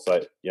level.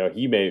 So,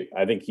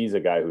 I think he's a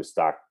guy whose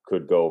stock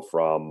could go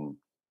from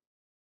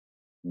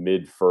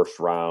mid first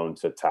round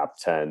to top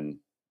 10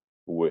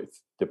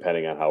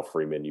 depending on how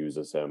Freeman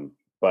uses him.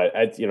 But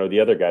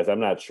the other guys, I'm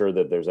not sure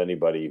that there's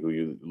anybody who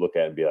you look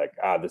at and be like,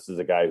 this is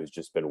a guy who's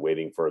just been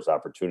waiting for his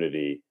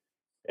opportunity.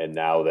 And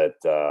now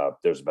that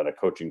there's been a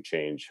coaching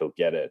change, he'll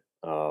get it,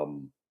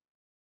 in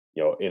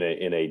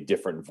a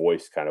different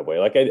voice kind of way.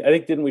 Like, I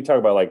think, didn't we talk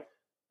about like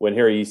when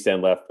Harry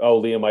Easton left,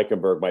 Liam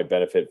Eichenberg might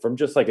benefit from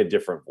just like a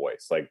different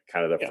voice, like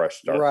kind of the fresh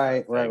start.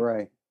 Right.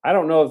 I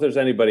don't know if there's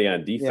anybody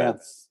on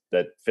defense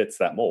that fits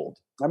that mold.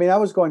 I mean, I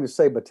was going to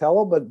say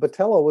Botello, but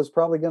Botello was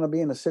probably going to be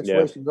in a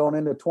situation going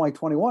into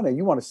 2021, and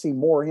you want to see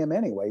more of him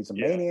anyway. He's a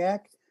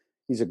maniac.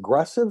 He's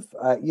aggressive.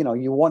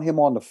 You want him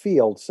on the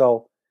field.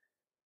 So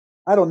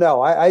I don't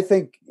know. I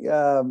think,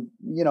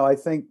 I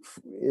think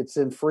it's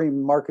in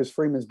Marcus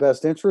Freeman's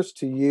best interest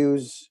to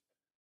use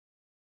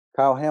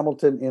Kyle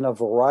Hamilton in a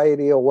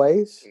variety of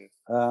ways.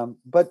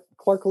 But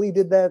Clark Lee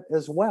did that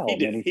as well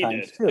many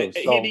times too.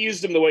 So, he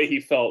used him the way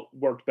he felt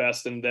worked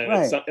best, and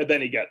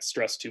then he got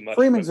stressed too much.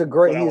 Freeman's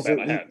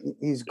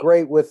he's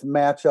great with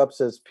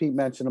matchups, as Pete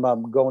mentioned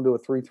about going to a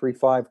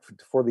 3-3-5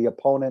 for the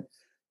opponent.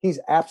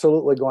 He's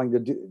absolutely going to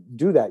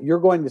do that. You're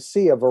going to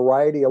see a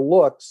variety of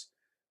looks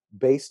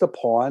based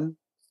upon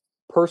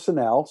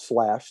personnel /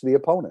 the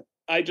opponent.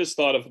 I just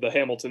thought of the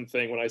Hamilton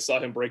thing when I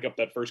saw him break up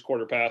that first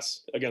quarter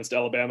pass against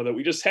Alabama, that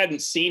we just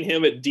hadn't seen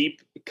him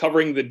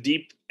covering the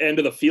deep end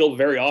of the field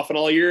very often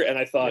all year. And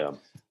I thought,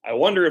 I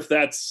wonder if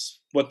that's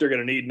what they're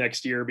going to need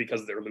next year,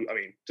 because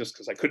just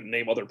because I couldn't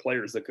name other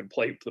players that could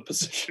play the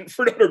position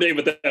for Notre Dame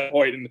at that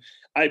point. And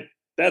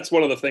that's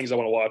one of the things I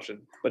want to watch.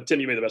 But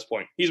Tim, you made the best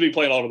point. He's going to be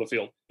playing all over the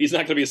field. He's not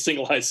going to be a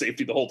single high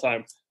safety the whole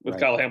time with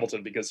Kyle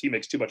Hamilton, because he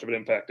makes too much of an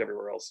impact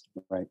everywhere else.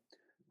 Right.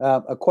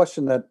 A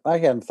question that I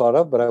hadn't thought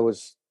of, but I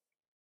was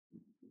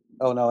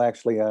Oh, no,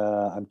 actually,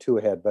 I'm 2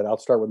 ahead, but I'll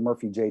start with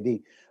Murphy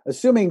JD.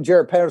 Assuming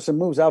Jarrett Patterson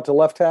moves out to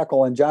left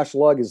tackle and Josh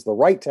Lugg is the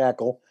right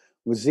tackle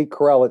with Zeke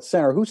Correll at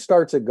center, who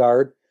starts at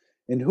guard?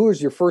 And who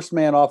is your first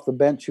man off the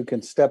bench who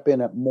can step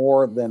in at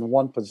more than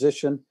one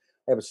position?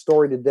 I have a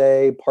story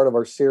today, part of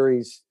our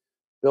series,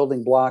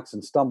 Building Blocks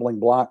and Stumbling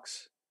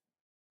Blocks,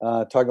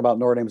 talking about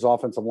Notre Dame's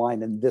offensive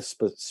line, and this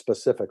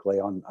specifically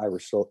on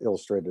Irish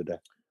Illustrated today.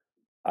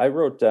 I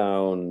wrote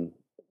down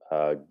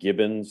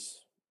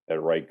Gibbons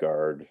at right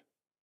guard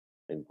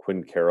and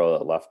Quinn Carroll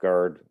at left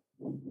guard.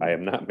 I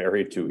am not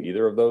married to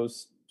either of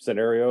those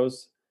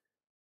scenarios.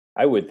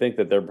 I would think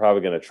that they're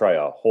probably going to try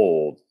a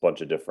whole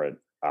bunch of different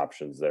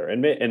options there,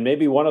 and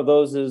maybe one of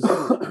those is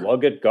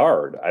Lugg at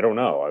guard. I don't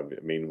know. I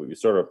mean, we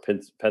sort of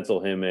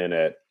pencil him in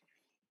at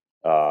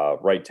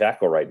right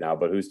tackle right now,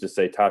 but who's to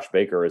say Tosh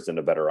Baker isn't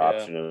a better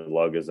option and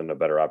Lugg isn't a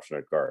better option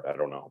at guard? I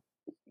don't know.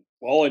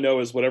 All I know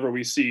is whatever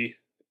we see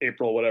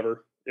April,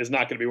 whatever, is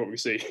not going to be what we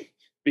see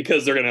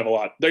because they're going to have a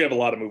lot. They have a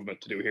lot of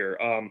movement to do here.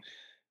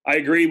 I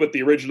agree with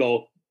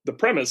the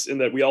premise in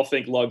that we all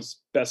think Lugg's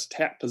best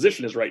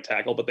position is right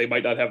tackle, but they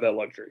might not have that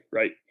luxury,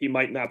 right? He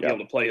might not be able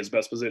to play his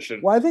best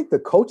position. Well, I think the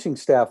coaching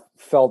staff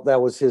felt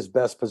that was his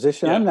best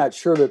position. Yeah. I'm not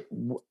sure that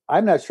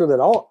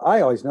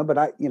I always know, but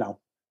I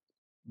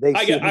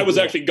was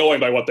actually going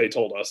by what they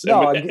told us.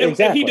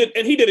 Exactly.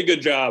 And he did a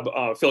good job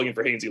filling in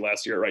for Hainsey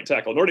last year at right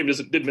tackle. Notre Dame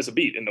didn't miss a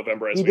beat in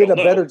November. He did a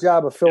better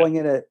job of filling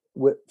in it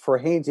for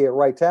Hainsey at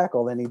right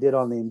tackle than he did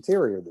on the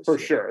interior this year. For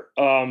sure.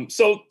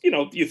 So,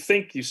 you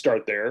think you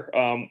start there.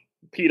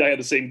 Pete, I had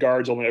the same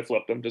guards, only I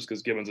flipped them just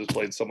because Gibbons has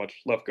played so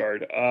much left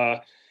guard.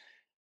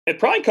 It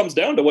probably comes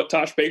down to what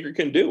Tosh Baker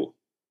can do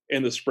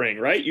in the spring,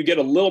 right? You get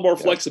a little more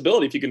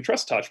flexibility if you can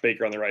trust Tosh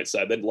Baker on the right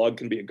side. Then Lugg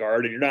can be a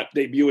guard, and you're not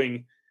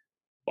debuting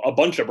a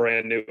bunch of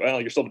brand new. Well,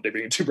 you're still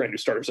debuting 2 brand new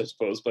starters, I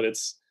suppose. But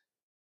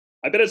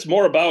I bet it's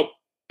more about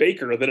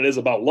Baker than it is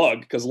about Lugg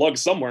because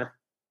Lugg's somewhere.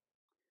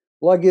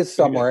 Lugg is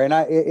somewhere, and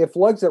if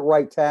Lugg's at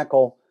right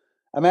tackle,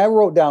 I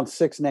wrote down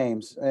 6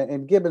 names,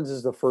 and Gibbons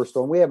is the first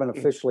one. We haven't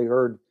officially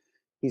heard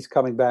he's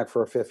coming back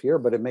for a 5th year,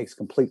 but it makes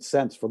complete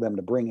sense for them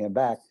to bring him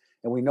back.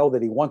 And we know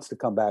that he wants to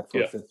come back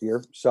for a 5th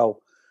year.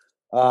 So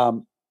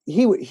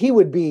he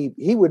would be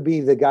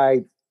the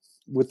guy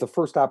with the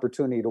first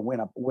opportunity to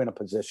win a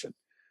position.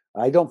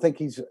 I don't think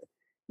he's,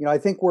 I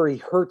think where he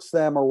hurts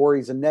them or where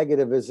he's a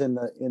negative is in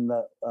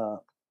the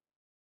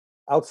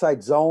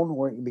outside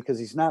zone because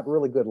he's not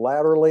really good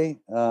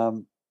laterally.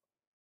 Or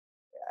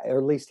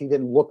at least he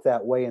didn't look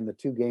that way in the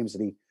 2 games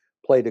that he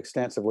played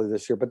extensively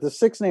this year. But the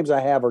 6 names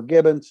I have are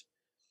Gibbons.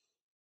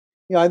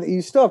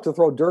 You still have to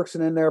throw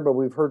Dirksen in there, but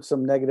we've heard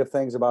some negative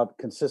things about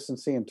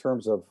consistency in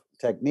terms of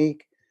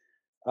technique.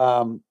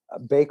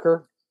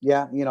 Baker,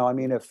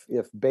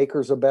 if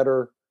Baker's a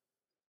better,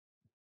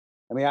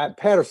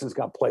 Patterson's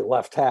going to play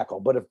left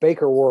tackle, but if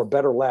Baker were a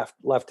better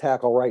left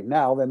tackle right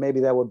now, then maybe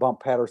that would bump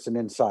Patterson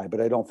inside,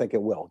 but I don't think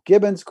it will.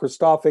 Gibbons,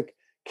 Kristofic,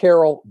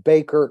 Carroll,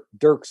 Baker,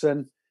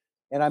 Dirksen,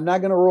 and I'm not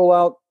going to rule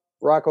out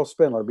Rocco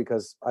Spindler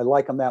because I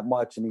like him that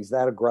much and he's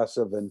that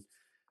aggressive. And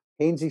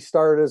Hainsey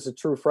started as a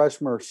true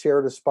freshman or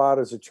shared a spot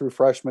as a true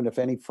freshman. If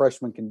any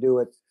freshman can do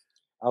it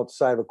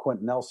outside of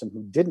Quentin Nelson,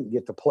 who didn't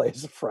get to play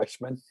as a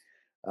freshman,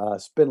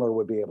 Spindler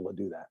would be able to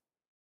do that.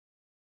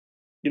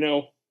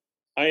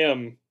 I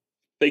am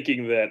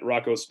thinking that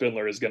Rocco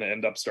Spindler is going to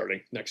end up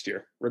starting next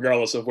year,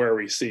 regardless of where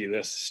we see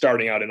this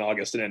starting out in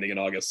August and ending in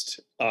August.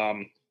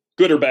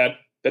 Good or bad,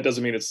 that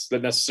doesn't mean it's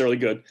necessarily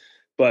good.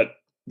 But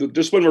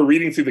just when we're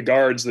reading through the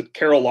guards that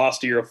Carroll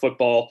lost a year of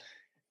football,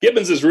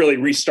 Gibbons has really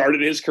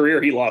restarted his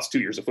career. He lost 2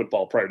 years of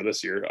football prior to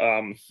this year.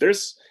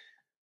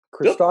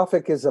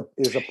 Kristofic is a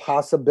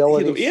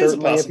possibility. He is a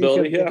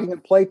possibility. If you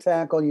can play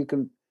tackle, you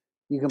can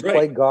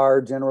play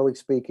guard. Generally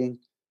speaking,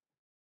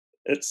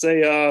 it's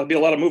be a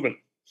lot of movement.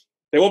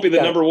 They won't be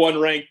the number 1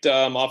 ranked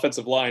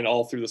offensive line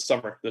all through the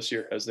summer this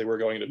year as they were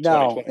going into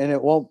 2020. No, and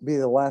it won't be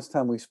the last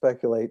time we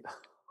speculate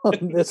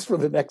on this for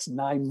the next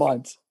 9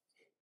 months.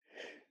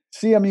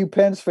 CMU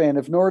Pens fan,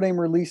 if Notre Dame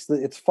released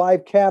its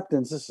 5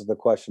 captains, this is the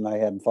question I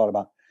hadn't thought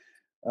about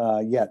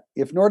yet.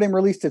 If Notre Dame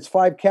released its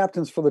 5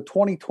 captains for the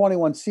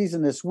 2021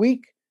 season this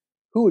week,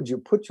 who would you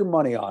put your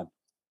money on?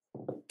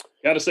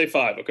 Got to say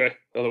 5, okay?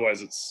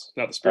 Otherwise, it's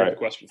not the spirit of the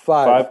question.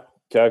 5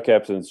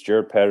 captains: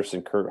 Jared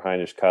Patterson, Kurt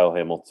Hinish, Kyle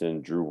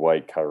Hamilton, Drew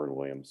White, Kyron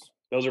Williams.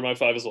 Those are my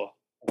 5 as well.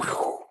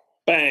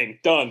 Bang,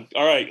 done.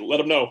 All right, let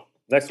them know.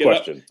 Next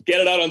question.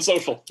 Get it out on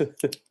social.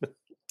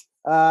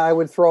 I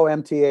would throw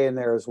MTA in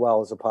there as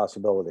well as a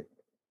possibility.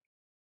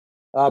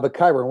 But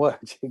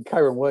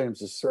Kyron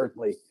Williams is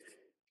certainly.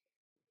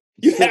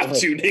 You have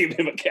to name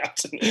him a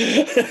captain.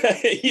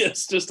 He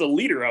is just a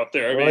leader out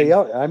there. He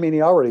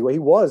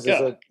was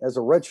as a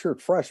redshirt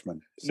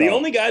freshman. So. The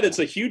only guy that's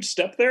a huge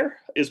step there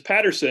is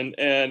Patterson,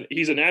 and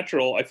he's a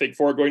natural, I think,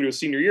 for going to a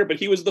senior year. But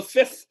he was the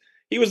 5th.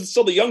 He was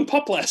still the young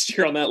pup last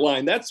year on that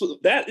line. That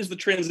is the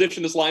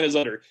transition this line is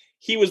under.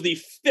 He was the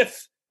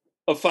 5th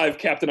of 5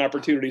 captain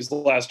opportunities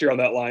last year on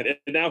that line, and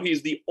now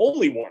he's the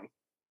only one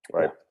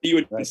you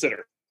would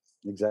consider.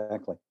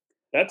 Exactly.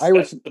 That's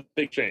a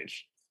big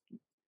change.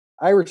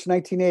 Irish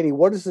 1980,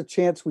 what is the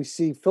chance we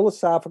see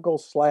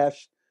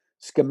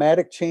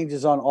philosophical/schematic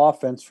changes on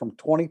offense from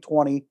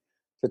 2020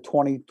 to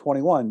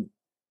 2021?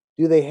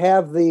 Do they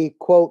have the,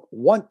 quote,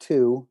 want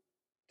to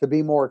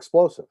be more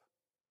explosive?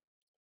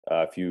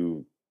 If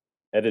you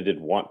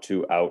edited want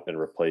to out and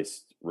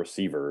replaced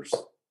receivers,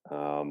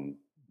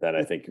 then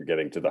I think you're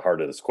getting to the heart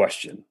of this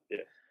question. Yeah.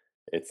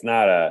 It's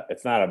not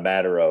a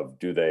matter of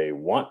do they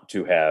want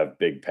to have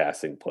big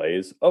passing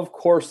plays? Of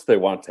course they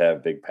want to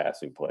have big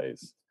passing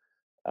plays.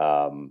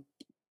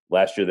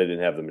 Last year they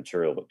didn't have the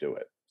material to do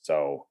it.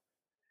 So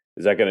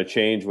Is that going to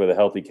change with a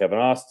healthy Kevin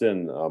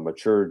Austin, a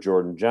mature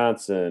Jordan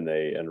Johnson,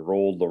 a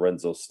enrolled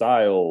Lorenzo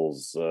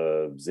Styles,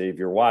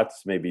 Xavier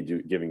Watts maybe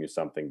giving you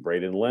something,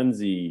 Braden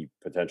Lenzy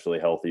potentially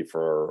healthy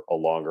for a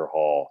longer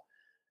haul?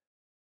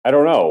 I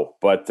don't know,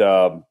 but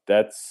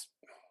that's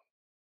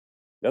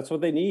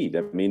what they need.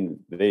 I mean,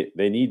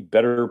 they need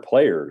better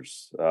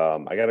players.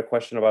 I got a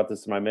question about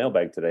this in my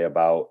mailbag today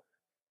about,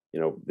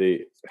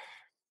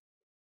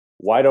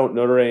 why doesn't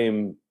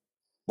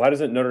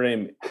Notre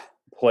Dame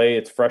play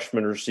its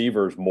freshman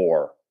receivers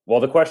more?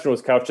 Well, the question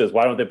was couched as,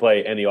 why don't they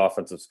play any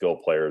offensive skill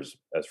players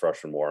as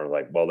freshmen more? And I'm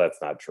like, well,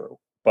 that's not true.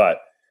 But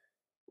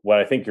what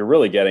I think you're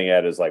really getting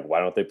at is like,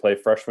 why don't they play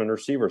freshman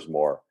receivers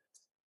more?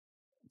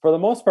 For the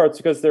most part, it's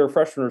because their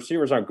freshman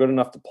receivers aren't good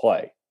enough to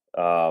play.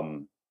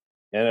 And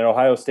at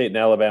Ohio State and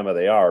Alabama,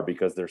 they are,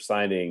 because they're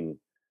signing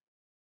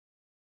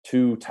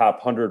 2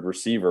 top 100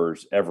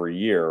 receivers every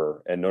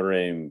year, and Notre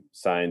Dame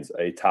signs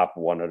a top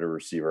 100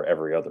 receiver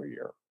every other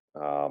year.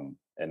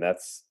 And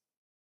that's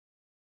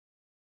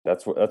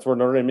where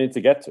Notre Dame needs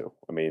to get to.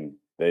 I mean,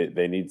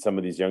 they need some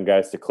of these young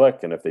guys to click,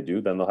 and if they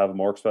do, then they'll have a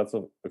more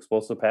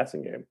explosive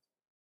passing game.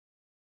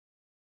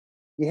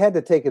 You had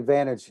to take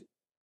advantage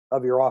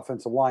of your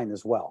offensive line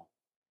as well.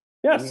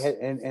 Yes,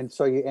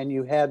 and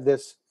you had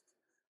this.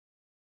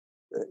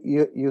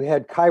 You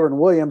had Kyron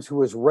Williams, who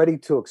was ready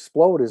to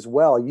explode as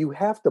well. You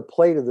have to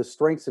play to the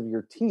strengths of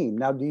your team.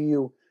 Now, do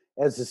you,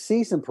 as the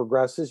season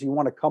progresses, you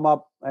want to come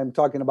up? I'm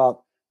talking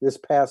about this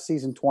past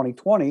season,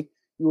 2020.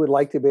 You would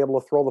like to be able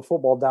to throw the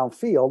football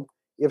downfield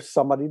if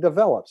somebody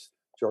develops.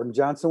 Jordan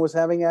Johnson was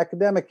having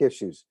academic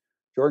issues.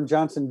 Jordan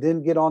Johnson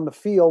didn't get on the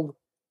field,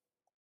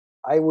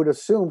 I would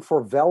assume,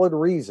 for valid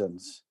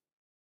reasons.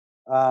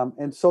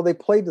 And so they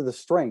played to the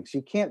strengths.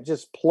 You can't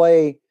just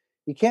play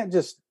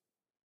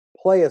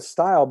a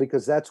style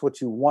because that's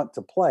what you want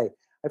to play.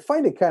 I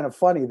find it kind of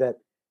funny that,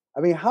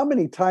 how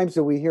many times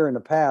did we hear in the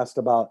past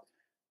about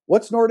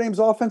what's Notre Dame's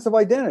offensive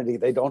identity?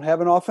 They don't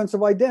have an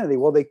offensive identity.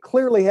 Well, they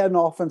clearly had an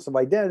offensive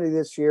identity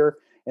this year,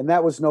 and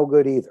that was no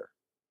good either.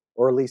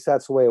 Or at least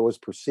that's the way it was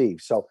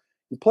perceived. So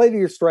you play to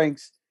your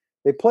strengths.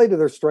 They played to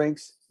their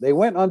strengths. They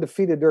went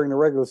undefeated during the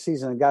regular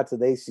season and got to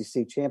the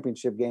ACC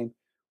championship game,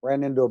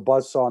 ran into a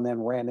buzzsaw, and then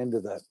ran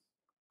into the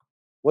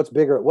what's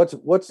bigger, what's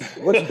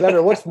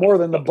better, what's more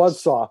than the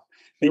buzzsaw.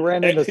 They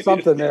ran into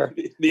something there.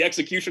 The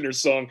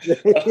Executioner's song.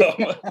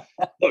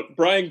 Look,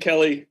 Brian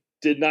Kelly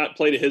did not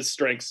play to his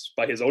strengths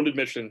by his own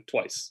admission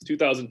twice,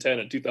 2010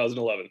 and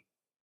 2011.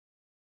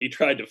 He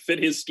tried to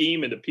fit his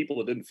scheme into people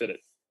that didn't fit it.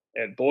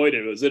 And boy,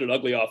 it was in an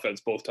ugly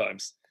offense both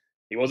times.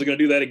 He wasn't going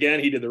to do that again.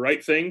 He did the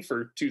right thing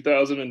for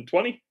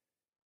 2020.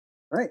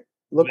 Right.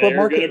 They're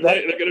going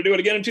to do it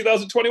again in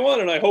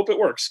 2021, and I hope it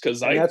works,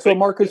 because that's what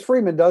Marcus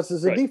Freeman does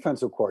as a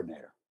defensive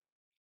coordinator.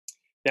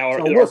 Now,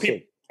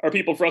 are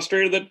people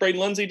frustrated that Braden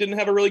Lenzy didn't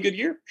have a really good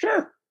year?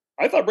 Sure.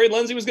 I thought Braden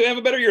Lenzy was going to have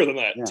a better year than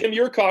that. Yeah. Tim,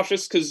 you're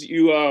cautious because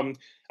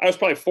I was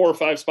probably 4 or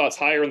 5 spots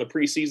higher in the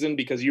preseason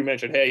because you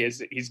mentioned, hey,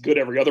 he's good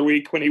every other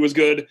week when he was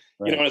good.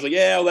 Right. I was like,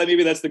 yeah, well,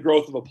 maybe that's the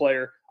growth of a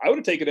player. I would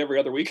have taken every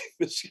other week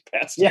this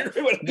past year.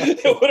 It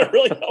would have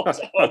really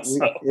helped out.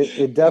 So.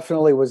 It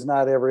definitely was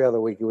not every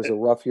other week. It was a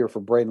rough year for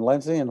Braden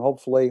Lenzy, and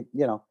hopefully,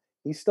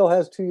 he still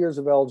has 2 years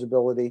of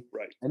eligibility.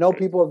 Right. I know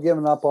people have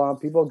given up on him.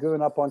 People have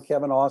given up on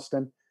Kevin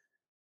Austin.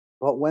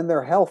 But when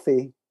they're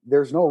healthy,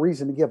 there's no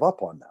reason to give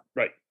up on them.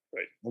 Right.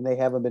 And they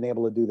haven't been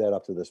able to do that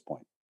up to this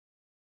point.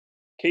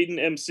 Caden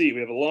MC, we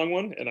have a long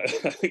one, and I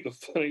think the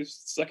funny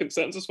second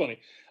sentence is funny.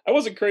 I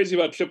wasn't crazy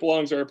about Chip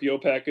Long's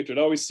RPO package. It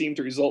always seemed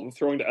to result in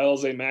throwing to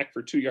Alize Mack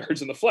for 2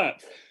 yards in the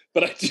flat.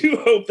 But I do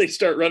hope they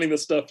start running the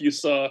stuff you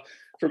saw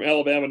from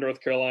Alabama and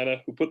North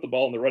Carolina, who put the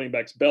ball in the running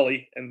back's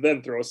belly and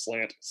then throw a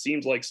slant.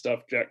 Seems like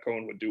stuff Jack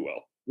Cohn would do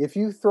well. If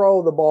you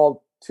throw the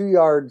ball 2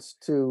 yards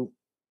to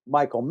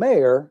Michael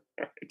Mayer,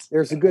 right,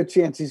 there's a good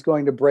chance he's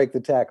going to break the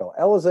tackle.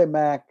 Alize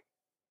Mack,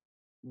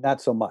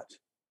 not so much.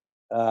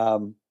 I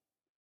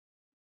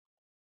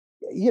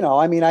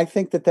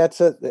think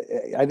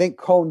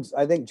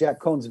I think Jack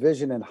Cohn's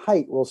vision and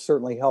height will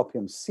certainly help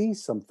him see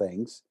some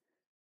things.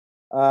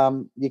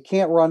 You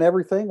can't run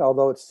everything,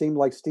 although it seemed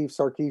like Steve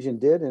Sarkisian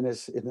did in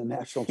the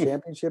national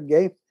championship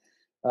game.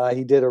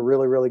 He did a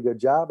really, really good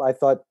job. I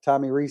thought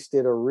Tommy Rees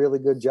did a really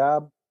good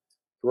job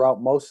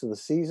throughout most of the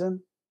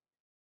season.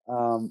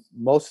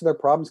 Most of their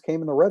problems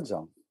came in the red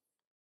zone.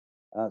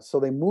 So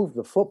they moved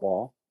the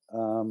football.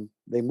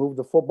 They moved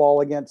the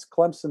football against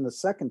Clemson the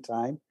second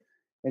time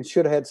and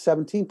should have had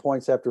 17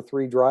 points after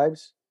 3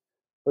 drives,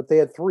 but they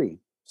had 3.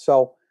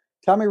 So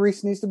Tommy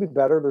Rees needs to be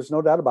better. There's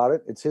no doubt about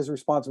it. It's his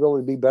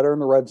responsibility to be better in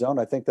the red zone.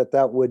 I think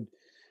that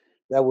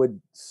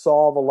would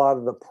solve a lot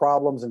of the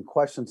problems and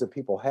questions that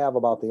people have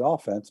about the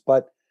offense.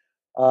 But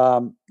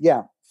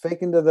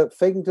faking to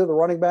the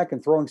running back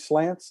and throwing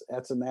slants,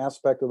 that's an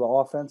aspect of the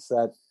offense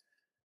that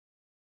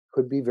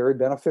could be very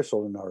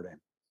beneficial to Notre Dame.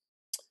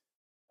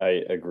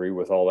 I agree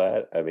with all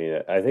that.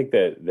 I think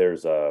that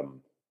there's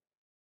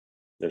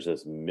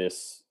this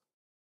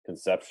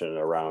misconception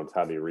around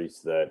Tommy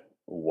Rees that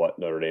what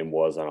Notre Dame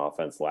was on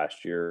offense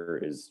last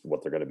year is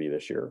what they're going to be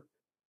this year.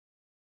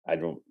 I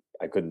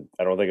I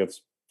don't think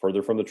it's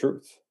further from the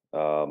truth.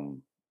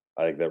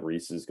 I think that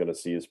Reese is going to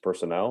see his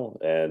personnel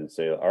and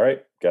say, all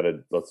right,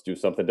 let's do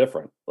something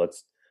different.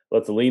 Let's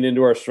lean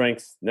into our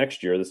strengths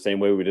next year the same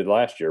way we did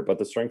last year, but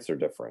the strengths are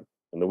different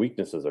and the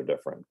weaknesses are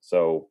different.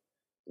 So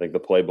I think the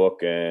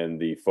playbook and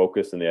the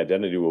focus and the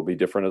identity will be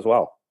different as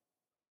well.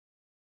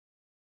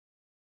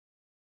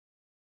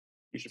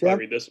 You should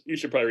probably read this. You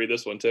should probably read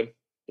this one, Tim,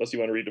 unless you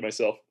want to read to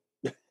myself.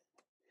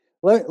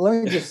 Let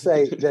me just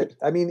say that,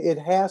 I mean, it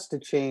has to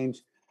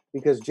change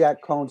because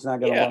Jack Cohn's not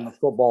going to run the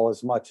football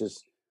as much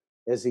as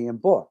Ian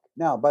Book.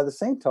 Now, by the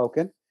same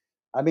token,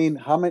 I mean,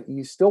 how many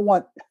you still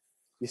want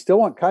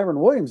Kyron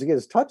Williams to get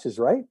his touches,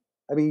 right?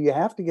 I mean, you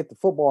have to get the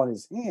football in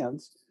his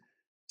hands.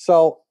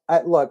 So,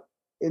 look,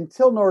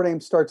 until Notre Dame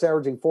starts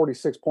averaging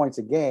 46 points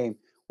a game,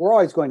 we're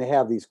always going to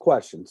have these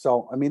questions.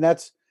 So, I mean,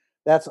 that's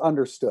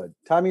understood.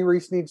 Tommy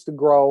Reese needs to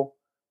grow.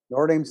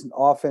 Notre Dame's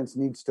offense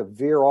needs to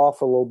veer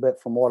off a little bit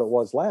from what it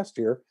was last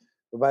year.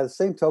 But by the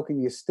same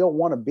token, you still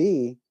want to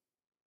be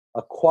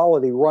a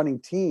quality running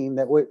team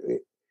that would.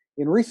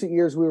 In recent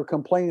years, we were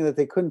complaining that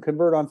they couldn't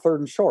convert on 3rd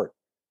and short.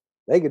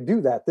 They could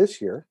do that this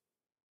year,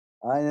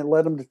 and it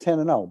led them to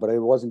 10-0. But it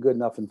wasn't good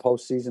enough in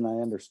postseason.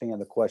 I understand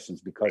the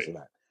questions because of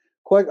that.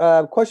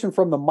 Question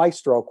from the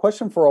Maestro.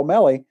 Question for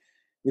O'Malley: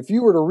 if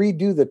you were to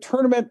redo the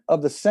Tournament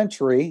of the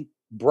Century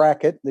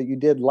bracket that you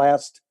did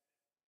last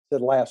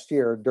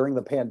year during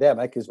the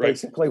pandemic, is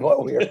basically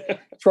what we are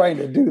trying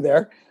to do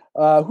there.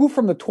 Who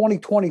from the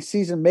 2020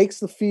 season makes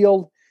the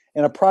field,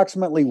 and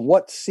approximately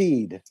what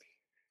seed?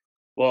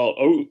 Well,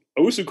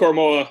 Owusu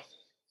Koromoa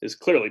is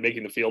clearly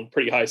making the field,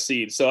 pretty high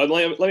seed. So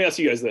let me ask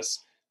you guys this.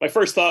 My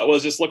first thought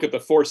was just look at the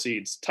 4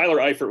 seeds. Tyler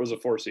Eifert was a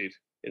 4 seed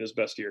in his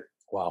best year.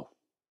 Wow.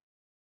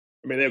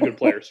 I mean, they have good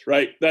players,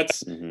 right?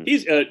 That's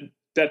Stephon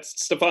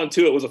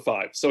Tuitt was a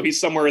 5. So he's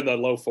somewhere in the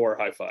low 4,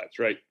 high 5s,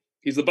 right?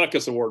 He's the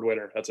Butkus Award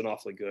winner. That's an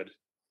awfully good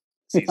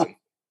season.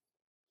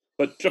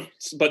 but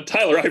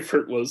Tyler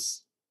Eifert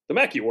was the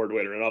Mackey Award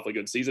winner, an awfully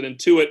good season. And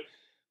Tuitt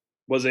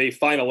was a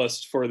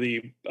finalist for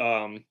the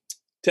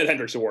Ted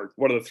Hendricks Award,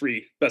 one of the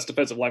 3 best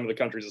defensive linemen in the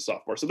country as a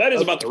sophomore. So that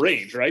is about the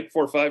range, right?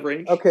 4 or 5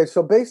 range. Okay,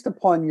 so based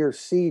upon your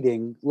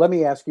seeding, let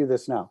me ask you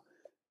this now.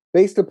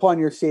 Based upon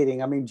your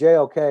seeding, I mean,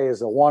 JOK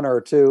is a 1 or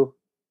a 2,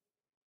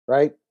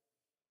 right?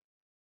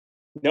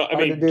 No, I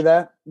mean, to do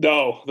that?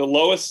 No, the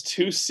lowest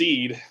 2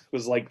 seed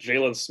was like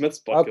Jalen Smith's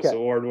Butkus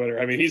Award winner.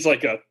 I mean, he's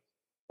like a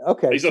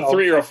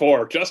 3 or a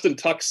 4. Justin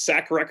Tuck's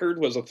sack record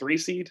was a 3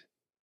 seed.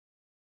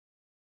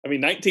 I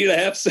mean, 19 and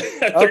a half,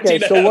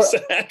 13 and a half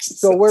sacks.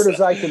 So where does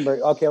Eichenberg?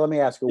 Okay, let me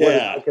ask you. Where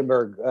does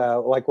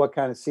Eichenberg, like what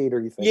kind of seed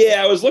are you thinking?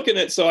 Yeah, I was looking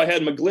at, so I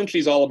had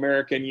McGlinchey's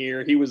All-American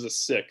year. He was a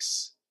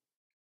 6.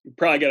 You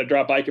probably got to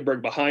drop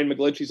Eichenberg behind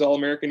McGlinchey's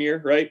All-American year,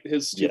 right?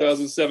 His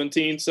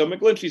 2017. So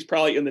McGlinchey's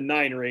probably in the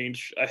 9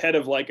 range, ahead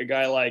of like a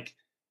guy like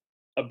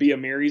a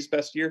Biamiri's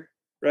best year,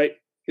 right?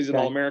 He's an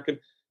All-American.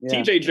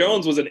 Yeah. TJ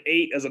Jones was an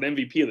 8 as an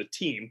MVP of the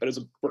team, but as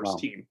a worst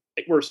team,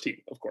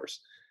 of course.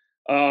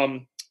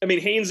 I mean,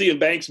 Hainsey and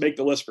Banks make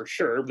the list for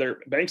sure.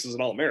 Banks is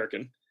an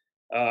All-American.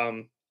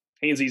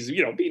 Hainsey's,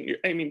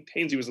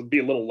 Hainsey was be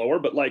a little lower,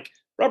 but like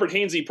Robert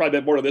Hainsey probably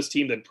had more to this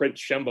team than Prince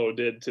Shembo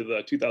did to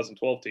the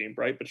 2012 team,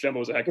 right? But Shembo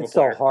was a heck of a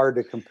player. It's so hard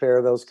to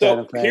compare those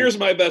kind of things. Here's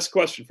my best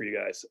question for you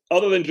guys.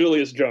 Other than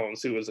Julius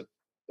Jones, who was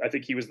I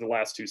think he was the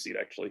last 2 seed,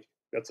 actually.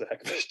 That's a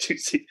heck of a 2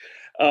 seed.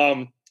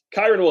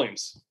 Kyron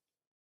Williams,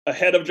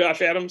 ahead of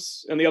Josh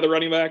Adams and the other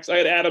running backs. I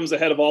had Adams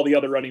ahead of all the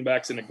other running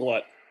backs in a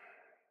glut.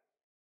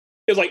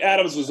 It was like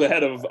Adams was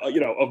ahead of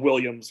of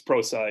Williams,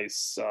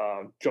 Procise,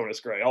 Jonas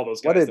Gray, all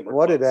those guys.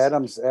 What did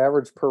Adams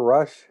average per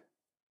rush?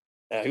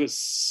 He was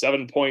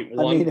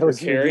 7.1 per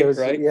carry,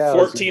 right?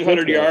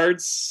 1,400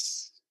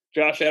 yards.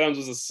 Josh Adams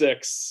was a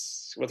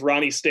 6. With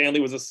Ronnie Stanley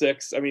was a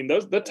 6. I mean,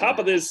 the top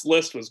of this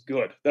list was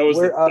good. That was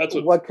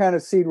what kind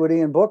of seed would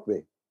Ian Book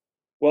be?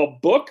 Well,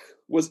 Book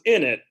was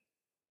in it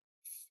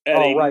at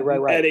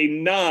a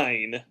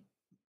 9.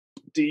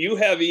 Do you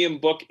have Ian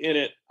Book in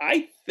it?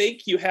 I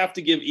think you have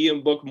to give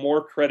Ian Book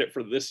more credit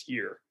for this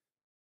year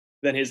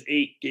than his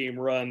 8-game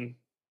run.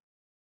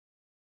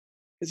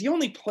 Because he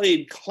only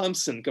played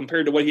Clemson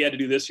compared to what he had to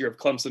do this year of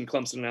Clemson,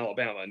 and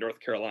Alabama, and North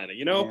Carolina.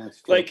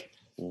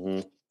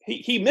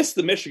 He missed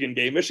the Michigan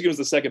game. Michigan was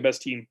the second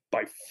best team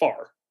by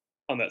far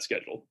on that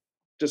schedule.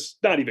 Just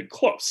not even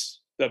close.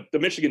 The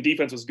Michigan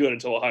defense was good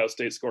until Ohio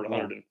State scored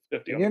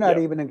 150. And you're not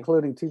even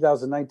including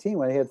 2019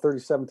 when he had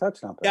 37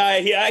 touchdown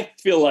passes. Yeah, I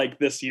feel like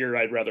this year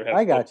I'd rather have.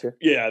 I got you.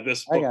 Yeah,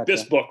 this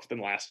book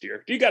than last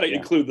year. You got to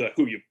include the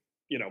who you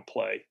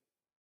play.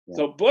 Yeah.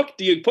 So Book,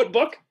 do you put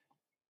Book?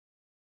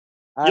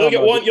 You only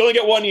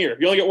get 1 year.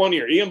 You only get 1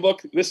 year. Ian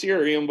Book this year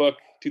or Ian Book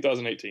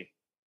 2018.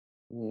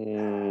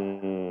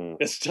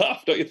 It's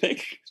tough, don't you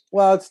think?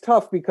 Well, it's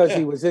tough because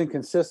he was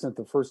inconsistent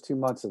the first 2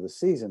 months of the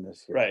season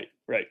this year.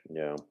 Right.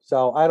 Yeah.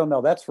 So I don't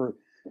know. That's your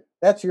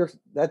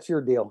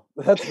deal.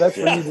 That's for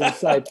you to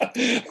decide.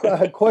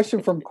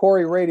 Question from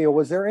Corey Radio: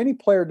 was there any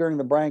player during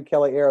the Brian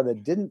Kelly era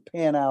that didn't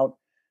pan out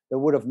that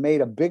would have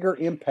made a bigger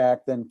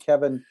impact than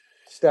Kevin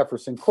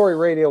Stepherson? Corey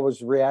Radio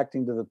was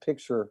reacting to the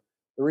picture.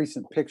 the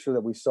recent picture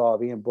that we saw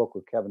of Ian Book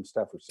with Kevin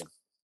Stefferson?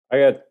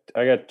 I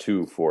got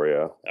two for you.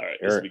 All right,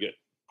 this will be good.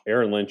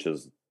 Aaron Lynch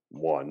is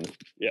one.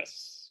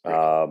 Yes.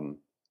 And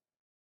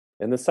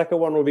the second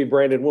one would be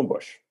Brandon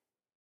Wimbush.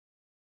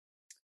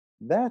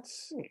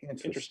 That's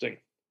Interesting.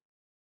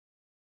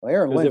 Well,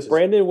 Aaron Lynch. If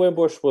Brandon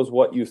Wimbush was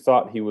what you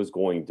thought he was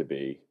going to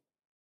be,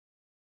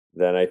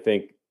 then I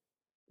think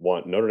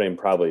Notre Dame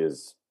probably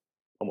is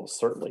almost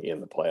certainly in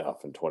the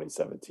playoff in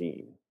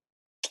 2017.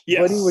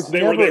 Yes, but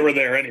they were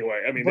there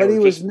anyway. I mean, but he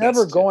was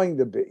never going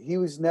to be. He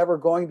was never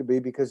going to be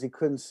because he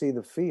couldn't see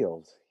the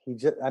field.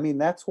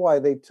 That's why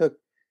they took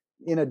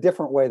in a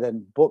different way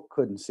than Book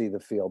couldn't see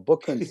the field.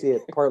 Book couldn't see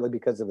it partly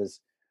because of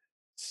his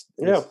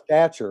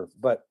stature.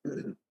 But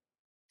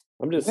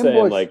I'm just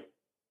saying, like,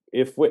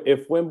 if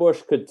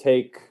Wimbush could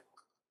take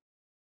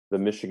the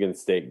Michigan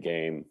State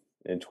game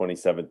in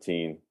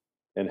 2017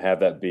 and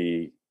have that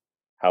be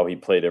how he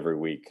played every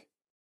week,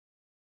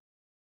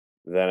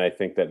 then I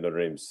think that Notre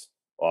Dame's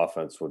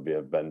offense would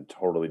have been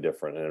totally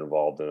different and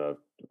involved in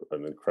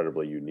an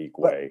incredibly unique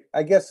way. But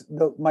I guess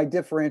my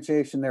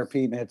differentiation there,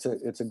 Pete, and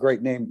it's a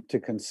great name to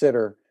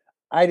consider.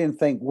 I didn't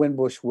think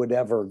Wimbush would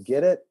ever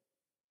get it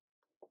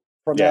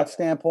from that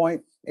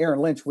standpoint. Aaron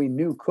Lynch, we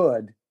knew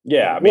could.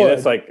 Yeah, I mean,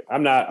 it's like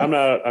I'm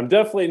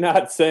definitely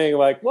not saying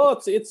like,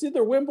 well, it's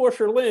either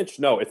Wimbush or Lynch.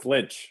 No, it's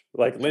Lynch.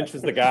 Like Lynch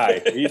is the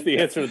guy. He's the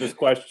answer to this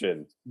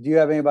question. Do you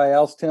have anybody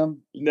else,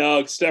 Tim?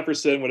 No,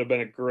 Stefferson would have been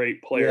a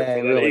great player for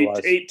that. Really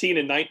 18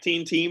 and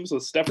 19 teams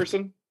with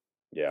Stefferson.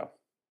 Yeah.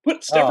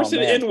 Put Stefferson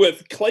in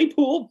with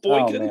Claypool,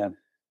 Boykin,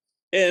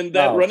 and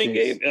that running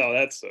game. Oh,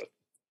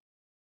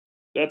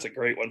 that's a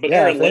great one. But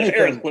Aaron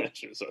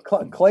Lynch is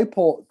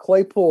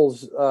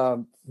Claypool's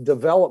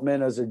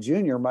development as a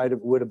junior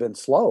would have been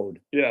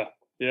slowed. Yeah.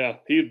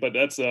 But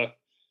that's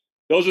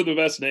those are the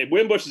best names.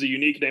 Wimbush is a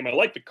unique name. I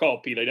like to call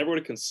Pete. I never would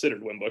have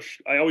considered Wimbush.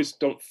 I always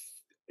don't.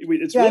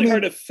 It's really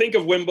hard to think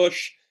of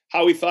Wimbush,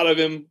 how we thought of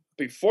him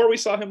before we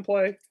saw him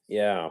play.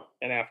 Yeah.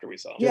 And after we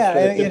saw him.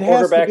 Yeah. The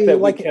quarterback that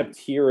we kept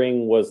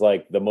hearing was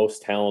like the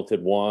most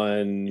talented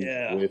one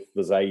with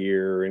the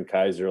Zaire and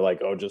Kaiser.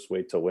 Like, oh, just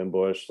wait till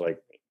Wimbush.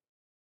 Like,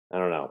 I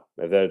don't know.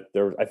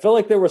 I feel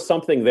like there was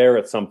something there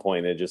at some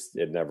point.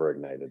 It never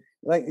ignited.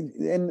 Like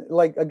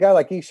a guy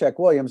like Ishaq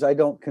Williams, I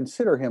don't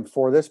consider him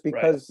for this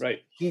because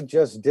he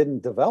just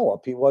didn't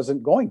develop. He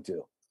wasn't going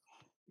to.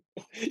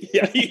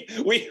 Yeah,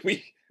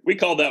 we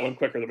called that one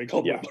quicker than we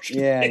called Wimbush.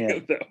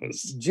 Yeah. That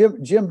was... Jim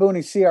Booney,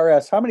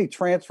 CRS. How many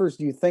transfers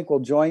do you think will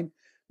join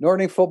Notre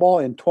Dame football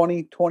in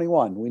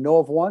 2021? We know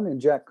of one in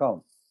Jack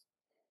Cohn.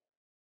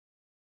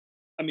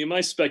 I mean,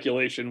 my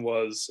speculation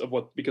was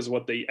because of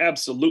what they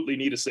absolutely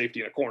need a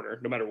safety in a corner,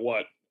 no matter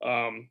what,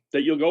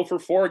 that you'll go for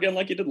 4 again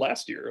like you did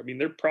last year. I mean,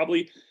 they're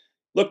probably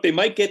they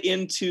might get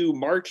into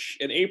March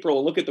and April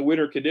and look at the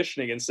winter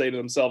conditioning and say to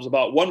themselves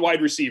about one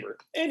wide receiver,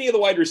 any of the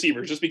wide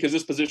receivers, just because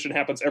this position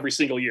happens every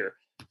single year.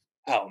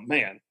 Oh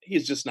man,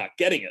 he's just not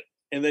getting it.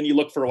 And then you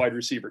look for a wide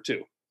receiver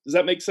too. Does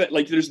that make sense?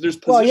 Like there's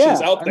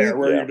positions out there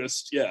where you're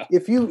just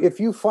If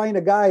you find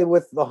a guy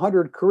with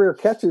 100 career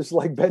catches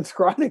like Ben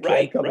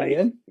Skronik coming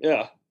in,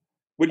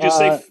 would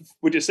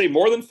you say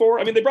more than 4?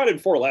 I mean, they brought in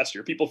 4 last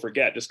year. People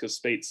forget just because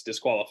Spate's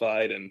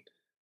disqualified and.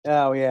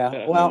 Oh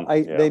yeah. Well,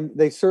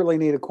 they certainly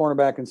need a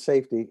cornerback and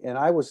safety. And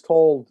I was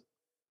told,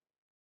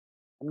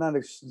 I'm not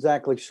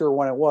exactly sure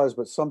when it was,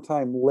 but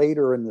sometime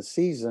later in the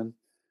season,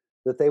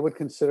 that they would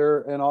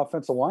consider an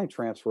offensive line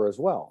transfer as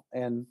well.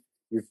 And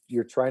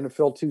you're trying to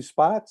fill 2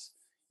 spots.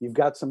 You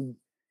got some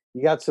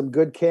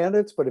good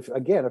candidates, but if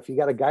you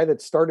got a guy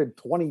that started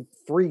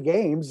 23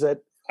 games at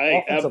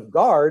offensive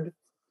guard,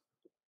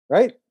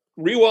 right?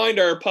 Rewind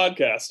our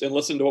podcast and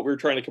listen to what we were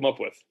trying to come up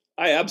with.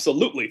 I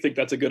absolutely think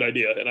that's a good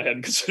idea, and I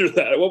hadn't considered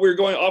that. What we were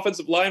going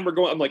offensive line,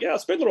 I'm like,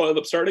 Spindler will end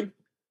up starting.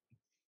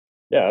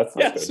 Yeah,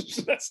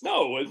 that's good.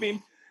 I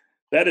mean,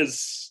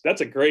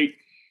 that's a great.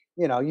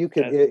 You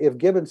could if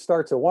Gibbons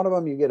starts at one of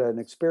them, you get an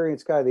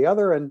experienced guy the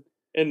other, and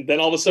then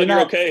all of a sudden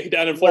you're okay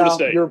down in Florida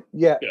State.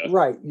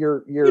 Right.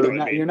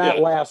 You're not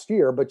last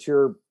year, but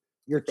you're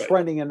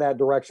trending in that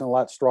direction a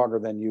lot stronger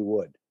than you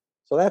would.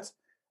 So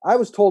I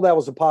was told that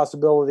was a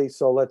possibility.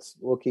 So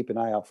we'll keep an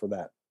eye out for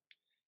that.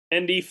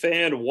 ND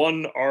fan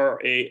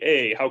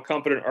 1RAA. How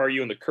confident are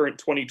you in the current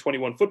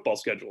 2021 football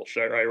schedule?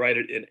 Should I write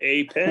it in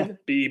A pen,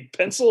 B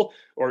pencil,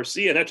 or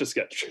C an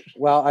Etch-a-Sketch?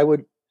 Well, I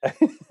would.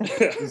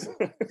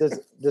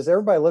 Does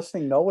everybody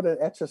listening know what an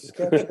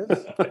Etch-a-Sketch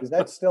is? Is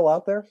that still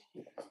out there?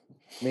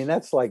 I mean,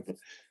 that's like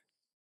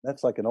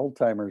an old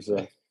timer's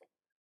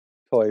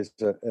toys.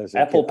 As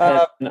Apple Pen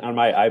on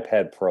my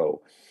iPad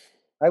Pro.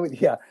 I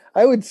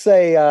would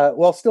say,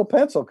 still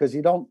pencil because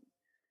you don't.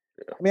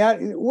 I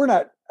mean, we're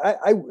not.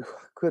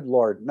 Good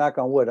Lord, knock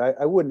on wood.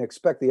 I wouldn't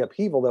expect the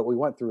upheaval that we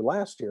went through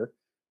last year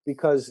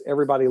because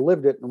everybody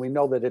lived it, and we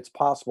know that it's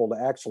possible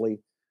to actually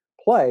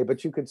play,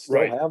 but you could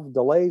still have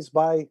delays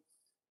by.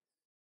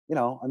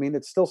 I mean,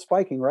 it's still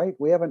spiking, right?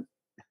 We haven't.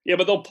 Yeah,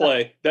 but they'll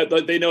play. That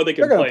they know they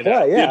can play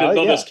now.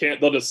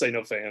 They'll just say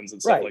no fans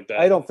and stuff like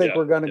that. I don't think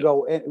we're going to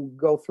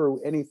go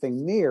through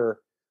anything near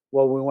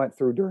what we went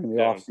through during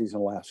the off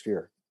season last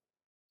year.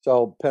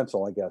 So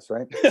pencil, I guess,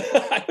 right?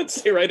 I would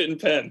say write it in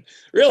pen.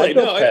 Really? I'd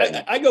go No,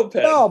 pen. I go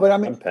pen. No, but I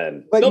mean, I'm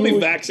Penn. but They'll you be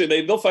would-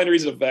 vaccinated. They'll find a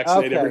reason to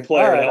vaccinate every Okay.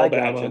 player All in right, I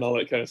Alabama gotcha. and all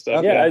that kind of stuff.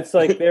 Okay. Yeah, it's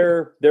like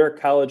they're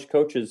college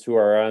coaches who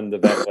are on the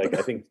like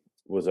I think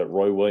was it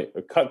Roy Williams,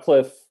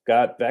 Cutcliffe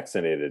got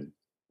vaccinated.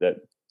 That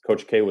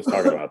Coach K was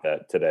talking about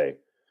that today.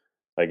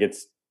 Like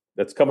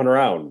that's coming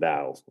around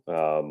now.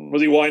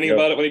 Was he whining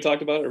about it when he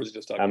talked about it, or was he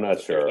just talking? I'm about not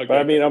it? sure, Okay. but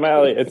I mean,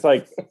 O'Malley, it's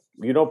like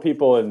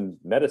people in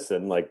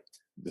medicine like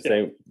the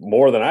same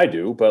more than I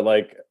do, but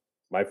like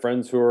my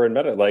friends who are in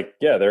medicine, like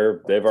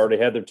they've already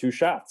had their 2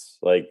 shots.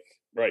 Like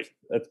right.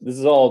 this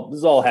is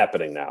all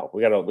happening now.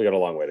 We got a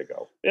long way to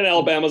go. And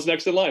Alabama's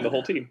next in line, the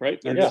whole team, right?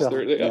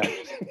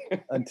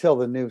 Until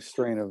the new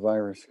strain of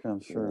virus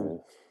comes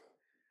through.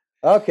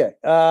 Mm. Okay.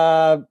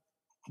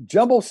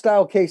 Jumbo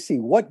Style KC,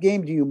 what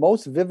game do you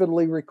most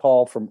vividly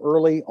recall from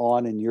early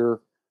on in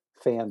your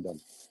fandom?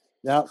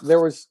 Now,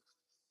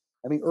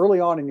 early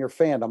on in your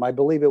fandom, I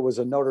believe it was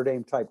a Notre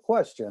Dame type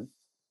question.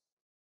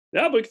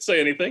 Yeah, but we could say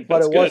anything. But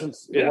That's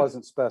it good.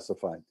 wasn't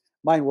specified.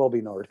 Mine will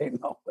be Notre Dame,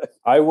 though.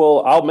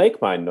 I'll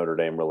make mine Notre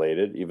Dame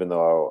related, even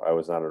though I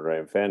was not a Notre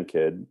Dame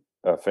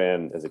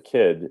fan as a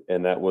kid,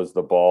 and that was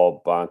the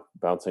ball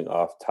bouncing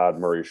off Todd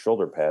Murray's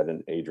shoulder pad,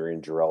 and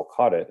Adrian Jarrell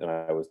caught it, and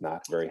I was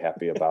not very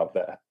happy about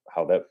that,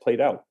 how that played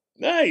out.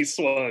 Nice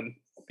one.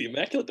 The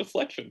immaculate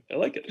deflection. I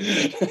like it.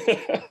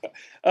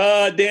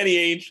 Danny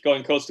Ainge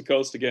going coast to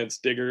coast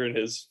against Digger and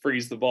his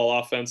freeze the ball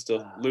offense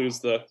to lose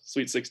the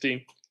Sweet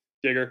 16.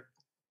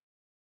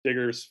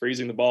 Digger's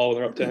freezing the ball when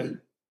they're up 10.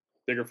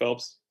 Digger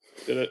Phelps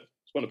did it.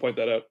 Just want to point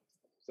that out.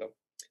 So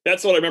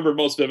that's what I remember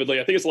most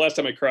vividly. I think it's the last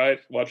time I cried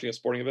watching a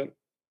sporting event.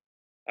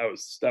 I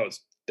was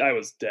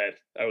dead.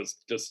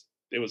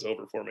 It was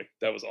over for me.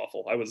 That was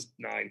awful. I was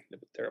 9. It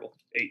was terrible.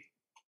 8.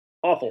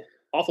 Awful.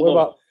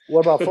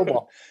 What about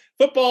football?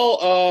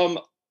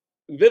 Football,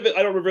 vivid.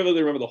 I don't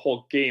vividly remember the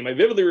whole game. I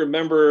vividly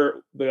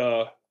remember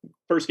the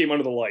first game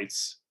under the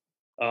lights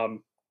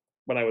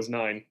when I was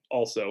 9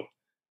 also.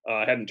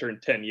 I hadn't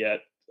turned 10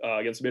 yet.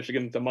 Against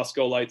Michigan, the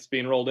Musco lights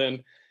being rolled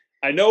in.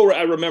 I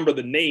remember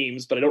the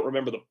names, but I don't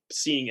remember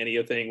seeing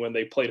anything when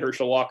they played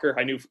Herschel Walker.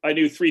 I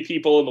knew 3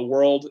 people in the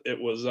world.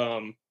 It was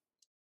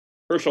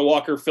Herschel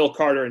Walker, Phil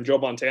Carter, and Joe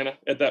Montana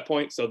at that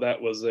point. So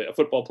that was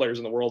football players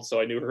in the world.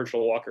 So I knew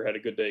Herschel Walker had a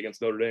good day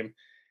against Notre Dame.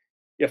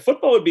 Yeah,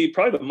 football would be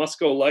probably the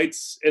Musco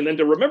lights. And then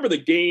to remember the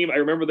game, I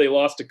remember they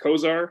lost to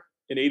Kozar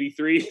in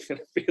 '83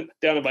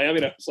 down in Miami.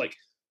 And I was like,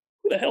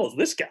 who the hell is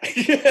this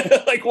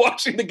guy? Like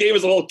watching the game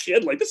as a little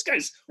kid, like this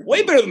guy's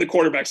way better than the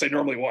quarterbacks I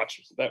normally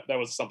watch. That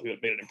was something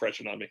that made an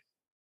impression on me.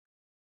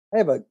 I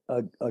have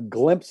a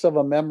glimpse of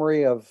a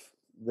memory of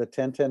the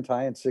 10-10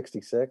 tie in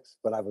 '66,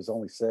 but I was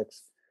only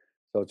 6,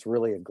 so it's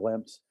really a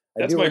glimpse.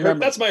 That's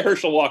my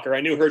Herschel Walker.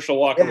 I knew Herschel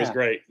Walker was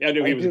great. I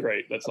knew he was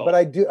great. That's all. But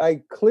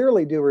I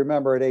clearly do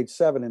remember at age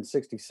 7 in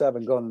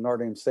 '67 going to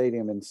Notre Dame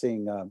Stadium and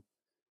seeing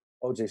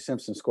O.J.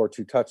 Simpson scored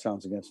 2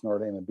 touchdowns against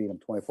Notre Dame and beat them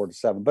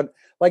 24-7. But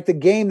like the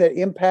game that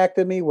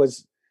impacted me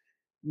was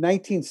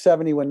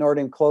 1970 when Notre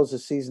Dame closed the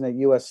season at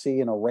USC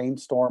in a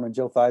rainstorm and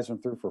Joe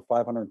Theismann threw for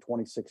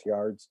 526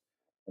 yards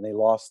and they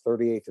lost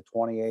 38-28.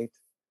 Can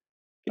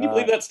you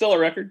believe that's still a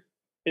record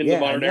in the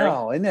modern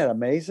era? Isn't that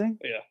amazing?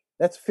 Yeah.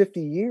 That's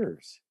 50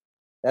 years.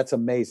 That's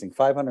amazing.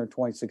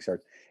 526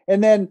 yards.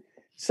 And then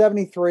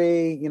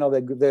 73,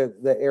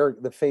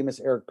 the famous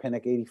Eric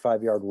Pinnock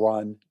 85-yard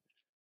run.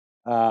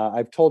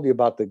 I've told you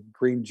about the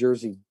green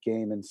jersey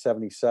game in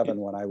 '77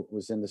 when I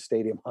was in the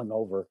stadium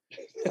hungover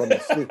from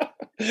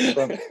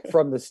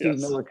the Steve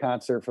Miller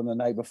concert from the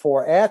night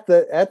before at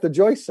the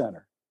Joyce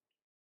Center.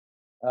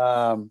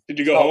 Did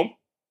you go home?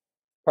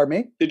 Pardon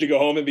me? Did you go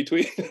home in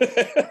between?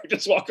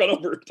 Just walk on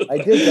over. I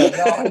did.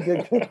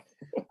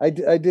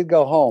 I did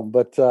go home,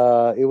 but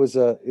it was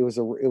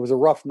a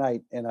rough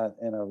night and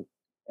a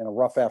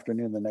rough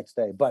afternoon the next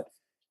day. But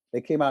they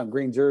came out in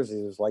green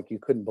jerseys. It was like you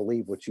couldn't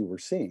believe what you were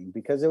seeing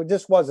because it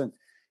just wasn't,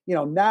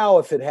 now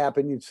if it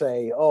happened, you'd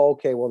say, oh,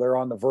 okay, well, they're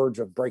on the verge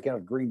of breaking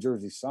out green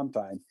jerseys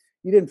sometime.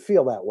 You didn't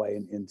feel that way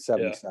in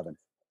 '77. Yeah.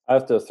 I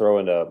have to throw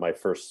into my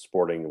first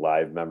sporting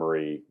live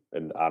memory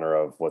in honor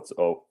of what's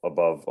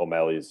above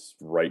O'Malley's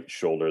right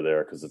shoulder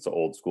there because it's an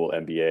old school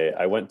NBA.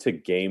 I went to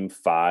Game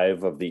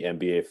 5 of the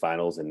NBA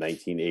Finals in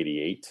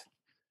 1988.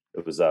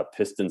 It was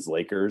Pistons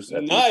Lakers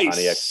at the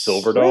Pontiac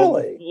Silverdome.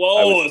 Really?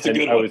 Whoa, that's a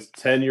good one. I was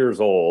 10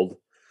 years old,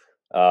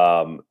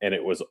 and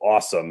it was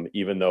awesome,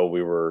 even though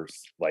we were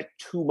like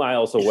 2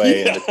 miles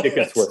away and the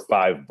tickets were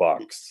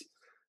 $5.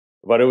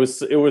 But it was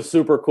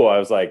super cool. I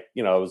was like,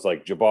 it was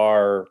like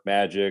Jabbar,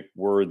 Magic,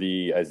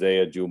 Worthy,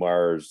 Isaiah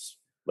Dumars,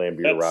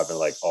 Lambeer, Robin,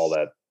 like all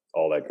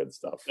that good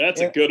stuff. That's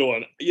a good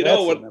one.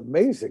 An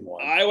amazing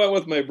one. I went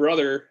with my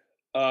brother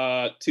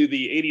to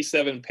the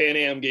 '87 Pan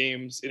Am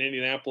Games in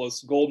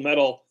Indianapolis, gold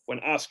medal when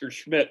Oscar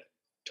Schmidt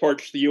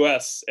torched the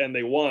U.S. and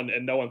they won,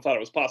 and no one thought it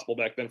was possible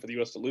back then for the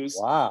U.S. to lose.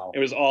 Wow! It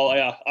was all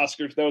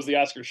Oscar. That was the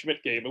Oscar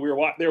Schmidt game, and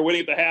they were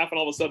winning at the half, and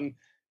all of a sudden,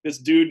 this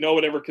dude no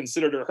one ever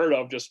considered or heard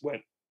of just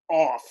went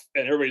off,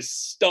 and everybody's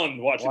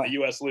stunned watching the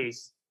U.S.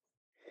 lose.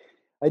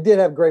 I did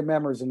have great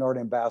memories of Notre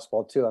Dame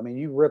basketball too. I mean,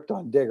 you ripped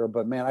on Digger,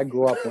 but man, I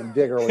grew up when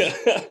Digger was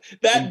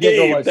that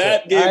game is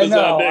on Digger.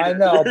 I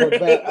know, but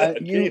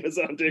man,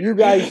 you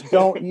guys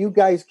don't. You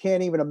guys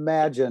can't even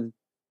imagine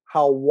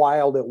how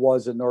wild it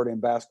was at Notre Dame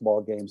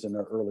basketball games in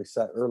the early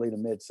to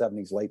mid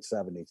 70s, late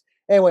 70s.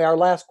 Anyway, our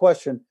last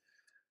question.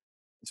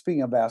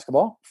 Speaking of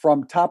basketball,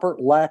 from Topper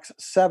Lax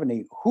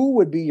 70, who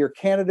would be your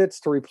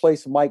candidates to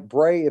replace Mike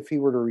Brey if he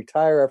were to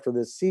retire after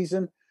this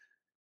season?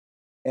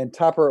 And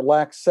Topper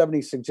Lax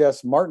 70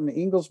 suggests Martin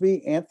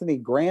Inglesby, Anthony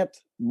Grant,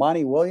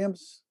 Monty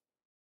Williams.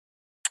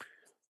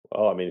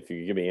 Well, I mean, if you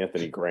could give me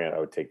Anthony Grant, I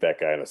would take that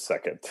guy in a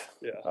second.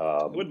 Yeah,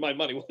 I wouldn't mind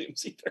Monty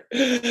Williams either.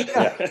 Just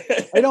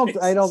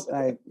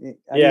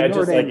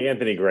like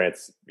Anthony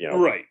Grant's,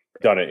 right,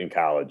 done it in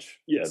college.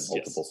 Yes, at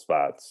multiple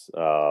spots.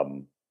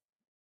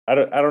 I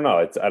don't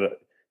know.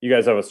 You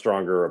guys have a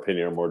stronger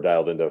opinion or more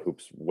dialed into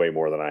hoops way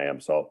more than I am.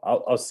 So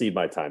I'll cede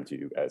my time to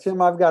you guys.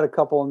 Tim, I've got a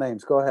couple of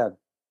names. Go ahead.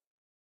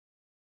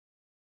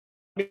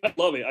 I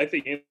love it. I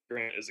think Anthony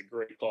Grant is a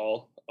great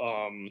call.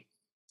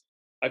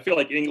 I feel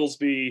like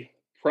Inglesby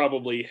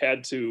probably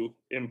had to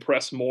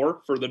impress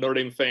more for the Notre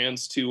Dame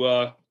fans to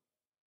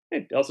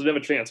also have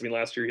a chance. I mean,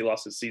 last year he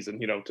lost his season,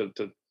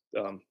 to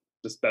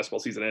this basketball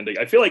season ending.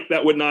 I feel like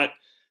that would not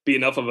be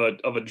enough of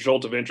a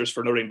jolt of interest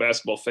for Notre Dame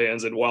basketball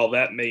fans. And while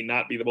that may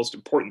not be the most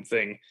important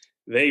thing,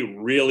 they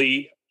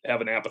really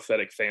have an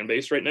apathetic fan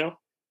base right now.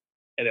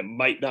 And it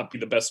might not be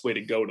the best way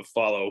to go to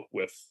follow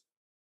with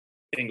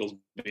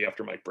Inglesby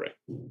after Mike Brey.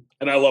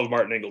 And I love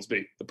Martin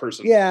Inglesby, the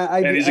person.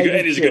 Yeah, he's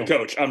a good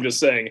coach. I'm just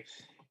saying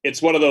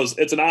it's one of those,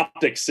 it's an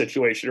optics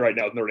situation right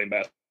now with Notre Dame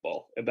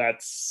basketball. And I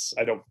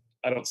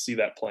don't see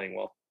that playing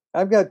well.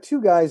 I've got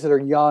two guys that are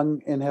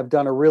young and have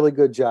done a really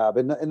good job.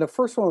 And the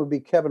first one would be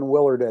Kevin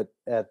Willard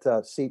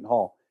at Seton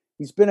Hall.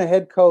 He's been a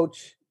head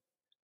coach,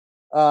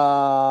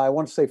 I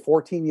want to say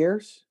 14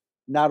 years,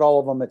 not all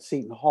of them at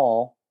Seton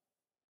Hall.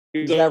 He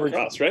was at Holy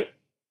Cross, right?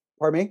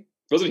 Pardon me?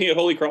 Wasn't he at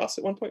Holy Cross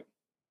at one point?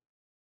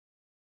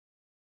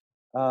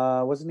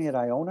 Wasn't he at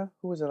Iona?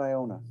 Who was at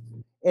Iona?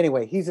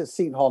 Anyway, he's at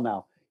Seton Hall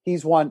now.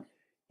 He's won.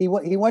 He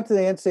went to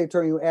the NCAA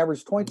tournament. He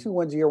averaged 22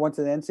 wins a year. Went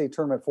to the NCAA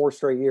tournament 4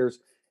 straight years,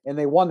 and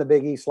they won the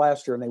Big East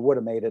last year, and they would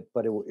have made it,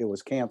 but it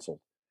was canceled.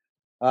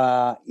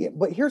 But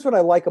here's what I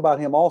like about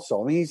him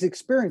also. I mean, he's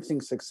experiencing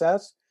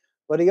success,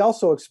 but he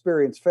also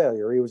experienced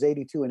failure. He was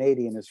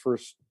 82-80 in his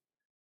first.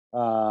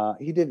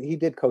 He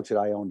did coach at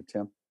Iona,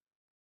 Tim.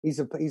 He's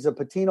a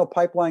Patino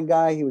pipeline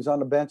guy. He was on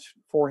the bench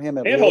for him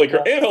at Holy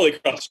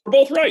Cross. We're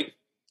both right.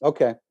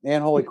 Okay,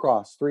 and Holy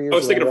Cross 3 years. I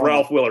was thinking of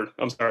Ralph Willard.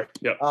 I'm sorry.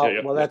 Yeah.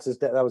 Well, that's his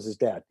dad. That was his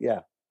dad. Yeah.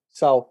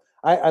 So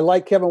I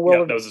like Kevin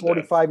Willard. Yeah,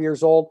 45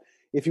 years old.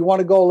 If you want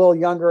to go a little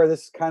younger,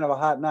 this is kind of a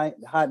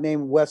hot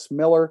name. Wes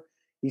Miller.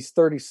 He's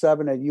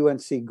 37 at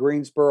UNC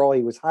Greensboro.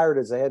 He was hired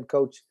as a head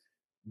coach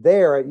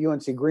there at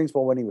UNC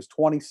Greensboro when he was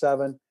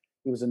 27.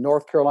 He was a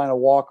North Carolina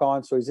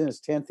walk-on, so he's in his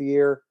 10th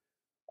year.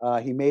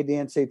 He made the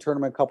NCAA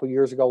tournament a couple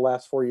years ago.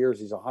 Last 4 years,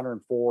 he's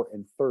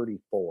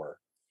 104-34.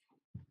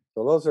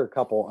 So those are a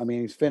couple. I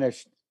mean, he's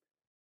finished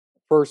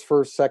first,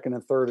 second,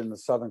 and third in the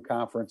Southern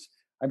Conference.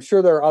 I'm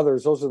sure there are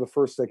others. Those are the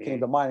first that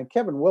came to mind. And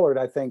Kevin Willard,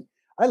 I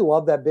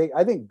love that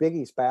I think Big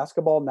East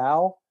basketball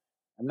now,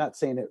 I'm not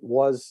saying it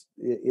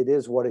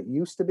is what it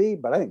used to be,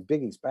 but I think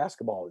Big East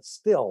basketball is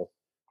still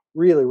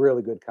really,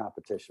 really good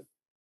competition.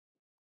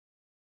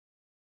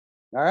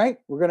 All right,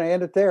 we're going to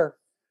end it there.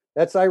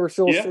 That's Irish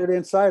Illustrated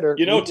Insider.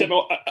 Tim,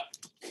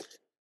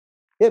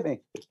 hit me.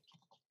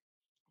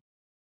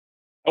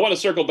 I want to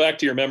circle back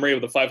to your memory of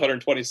the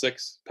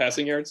 526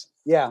 passing yards.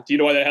 Yeah. Do you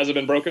know why that hasn't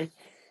been broken?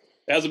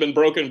 It hasn't been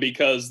broken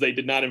because they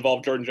did not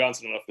involve Jordan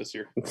Johnson enough this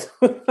year.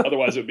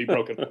 Otherwise, it would be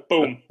broken.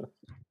 Boom.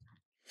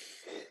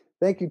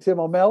 Thank you, Tim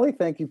O'Malley.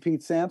 Thank you,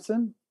 Pete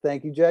Sampson.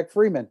 Thank you, Jack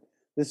Freeman.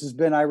 This has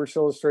been Irish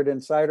Illustrated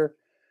Insider.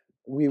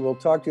 We will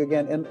talk to you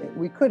again. And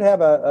we could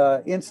have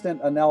a instant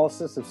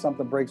analysis if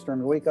something breaks during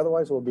the week.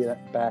 Otherwise, we'll be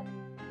back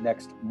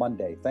next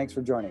Monday. Thanks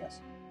for joining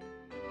us.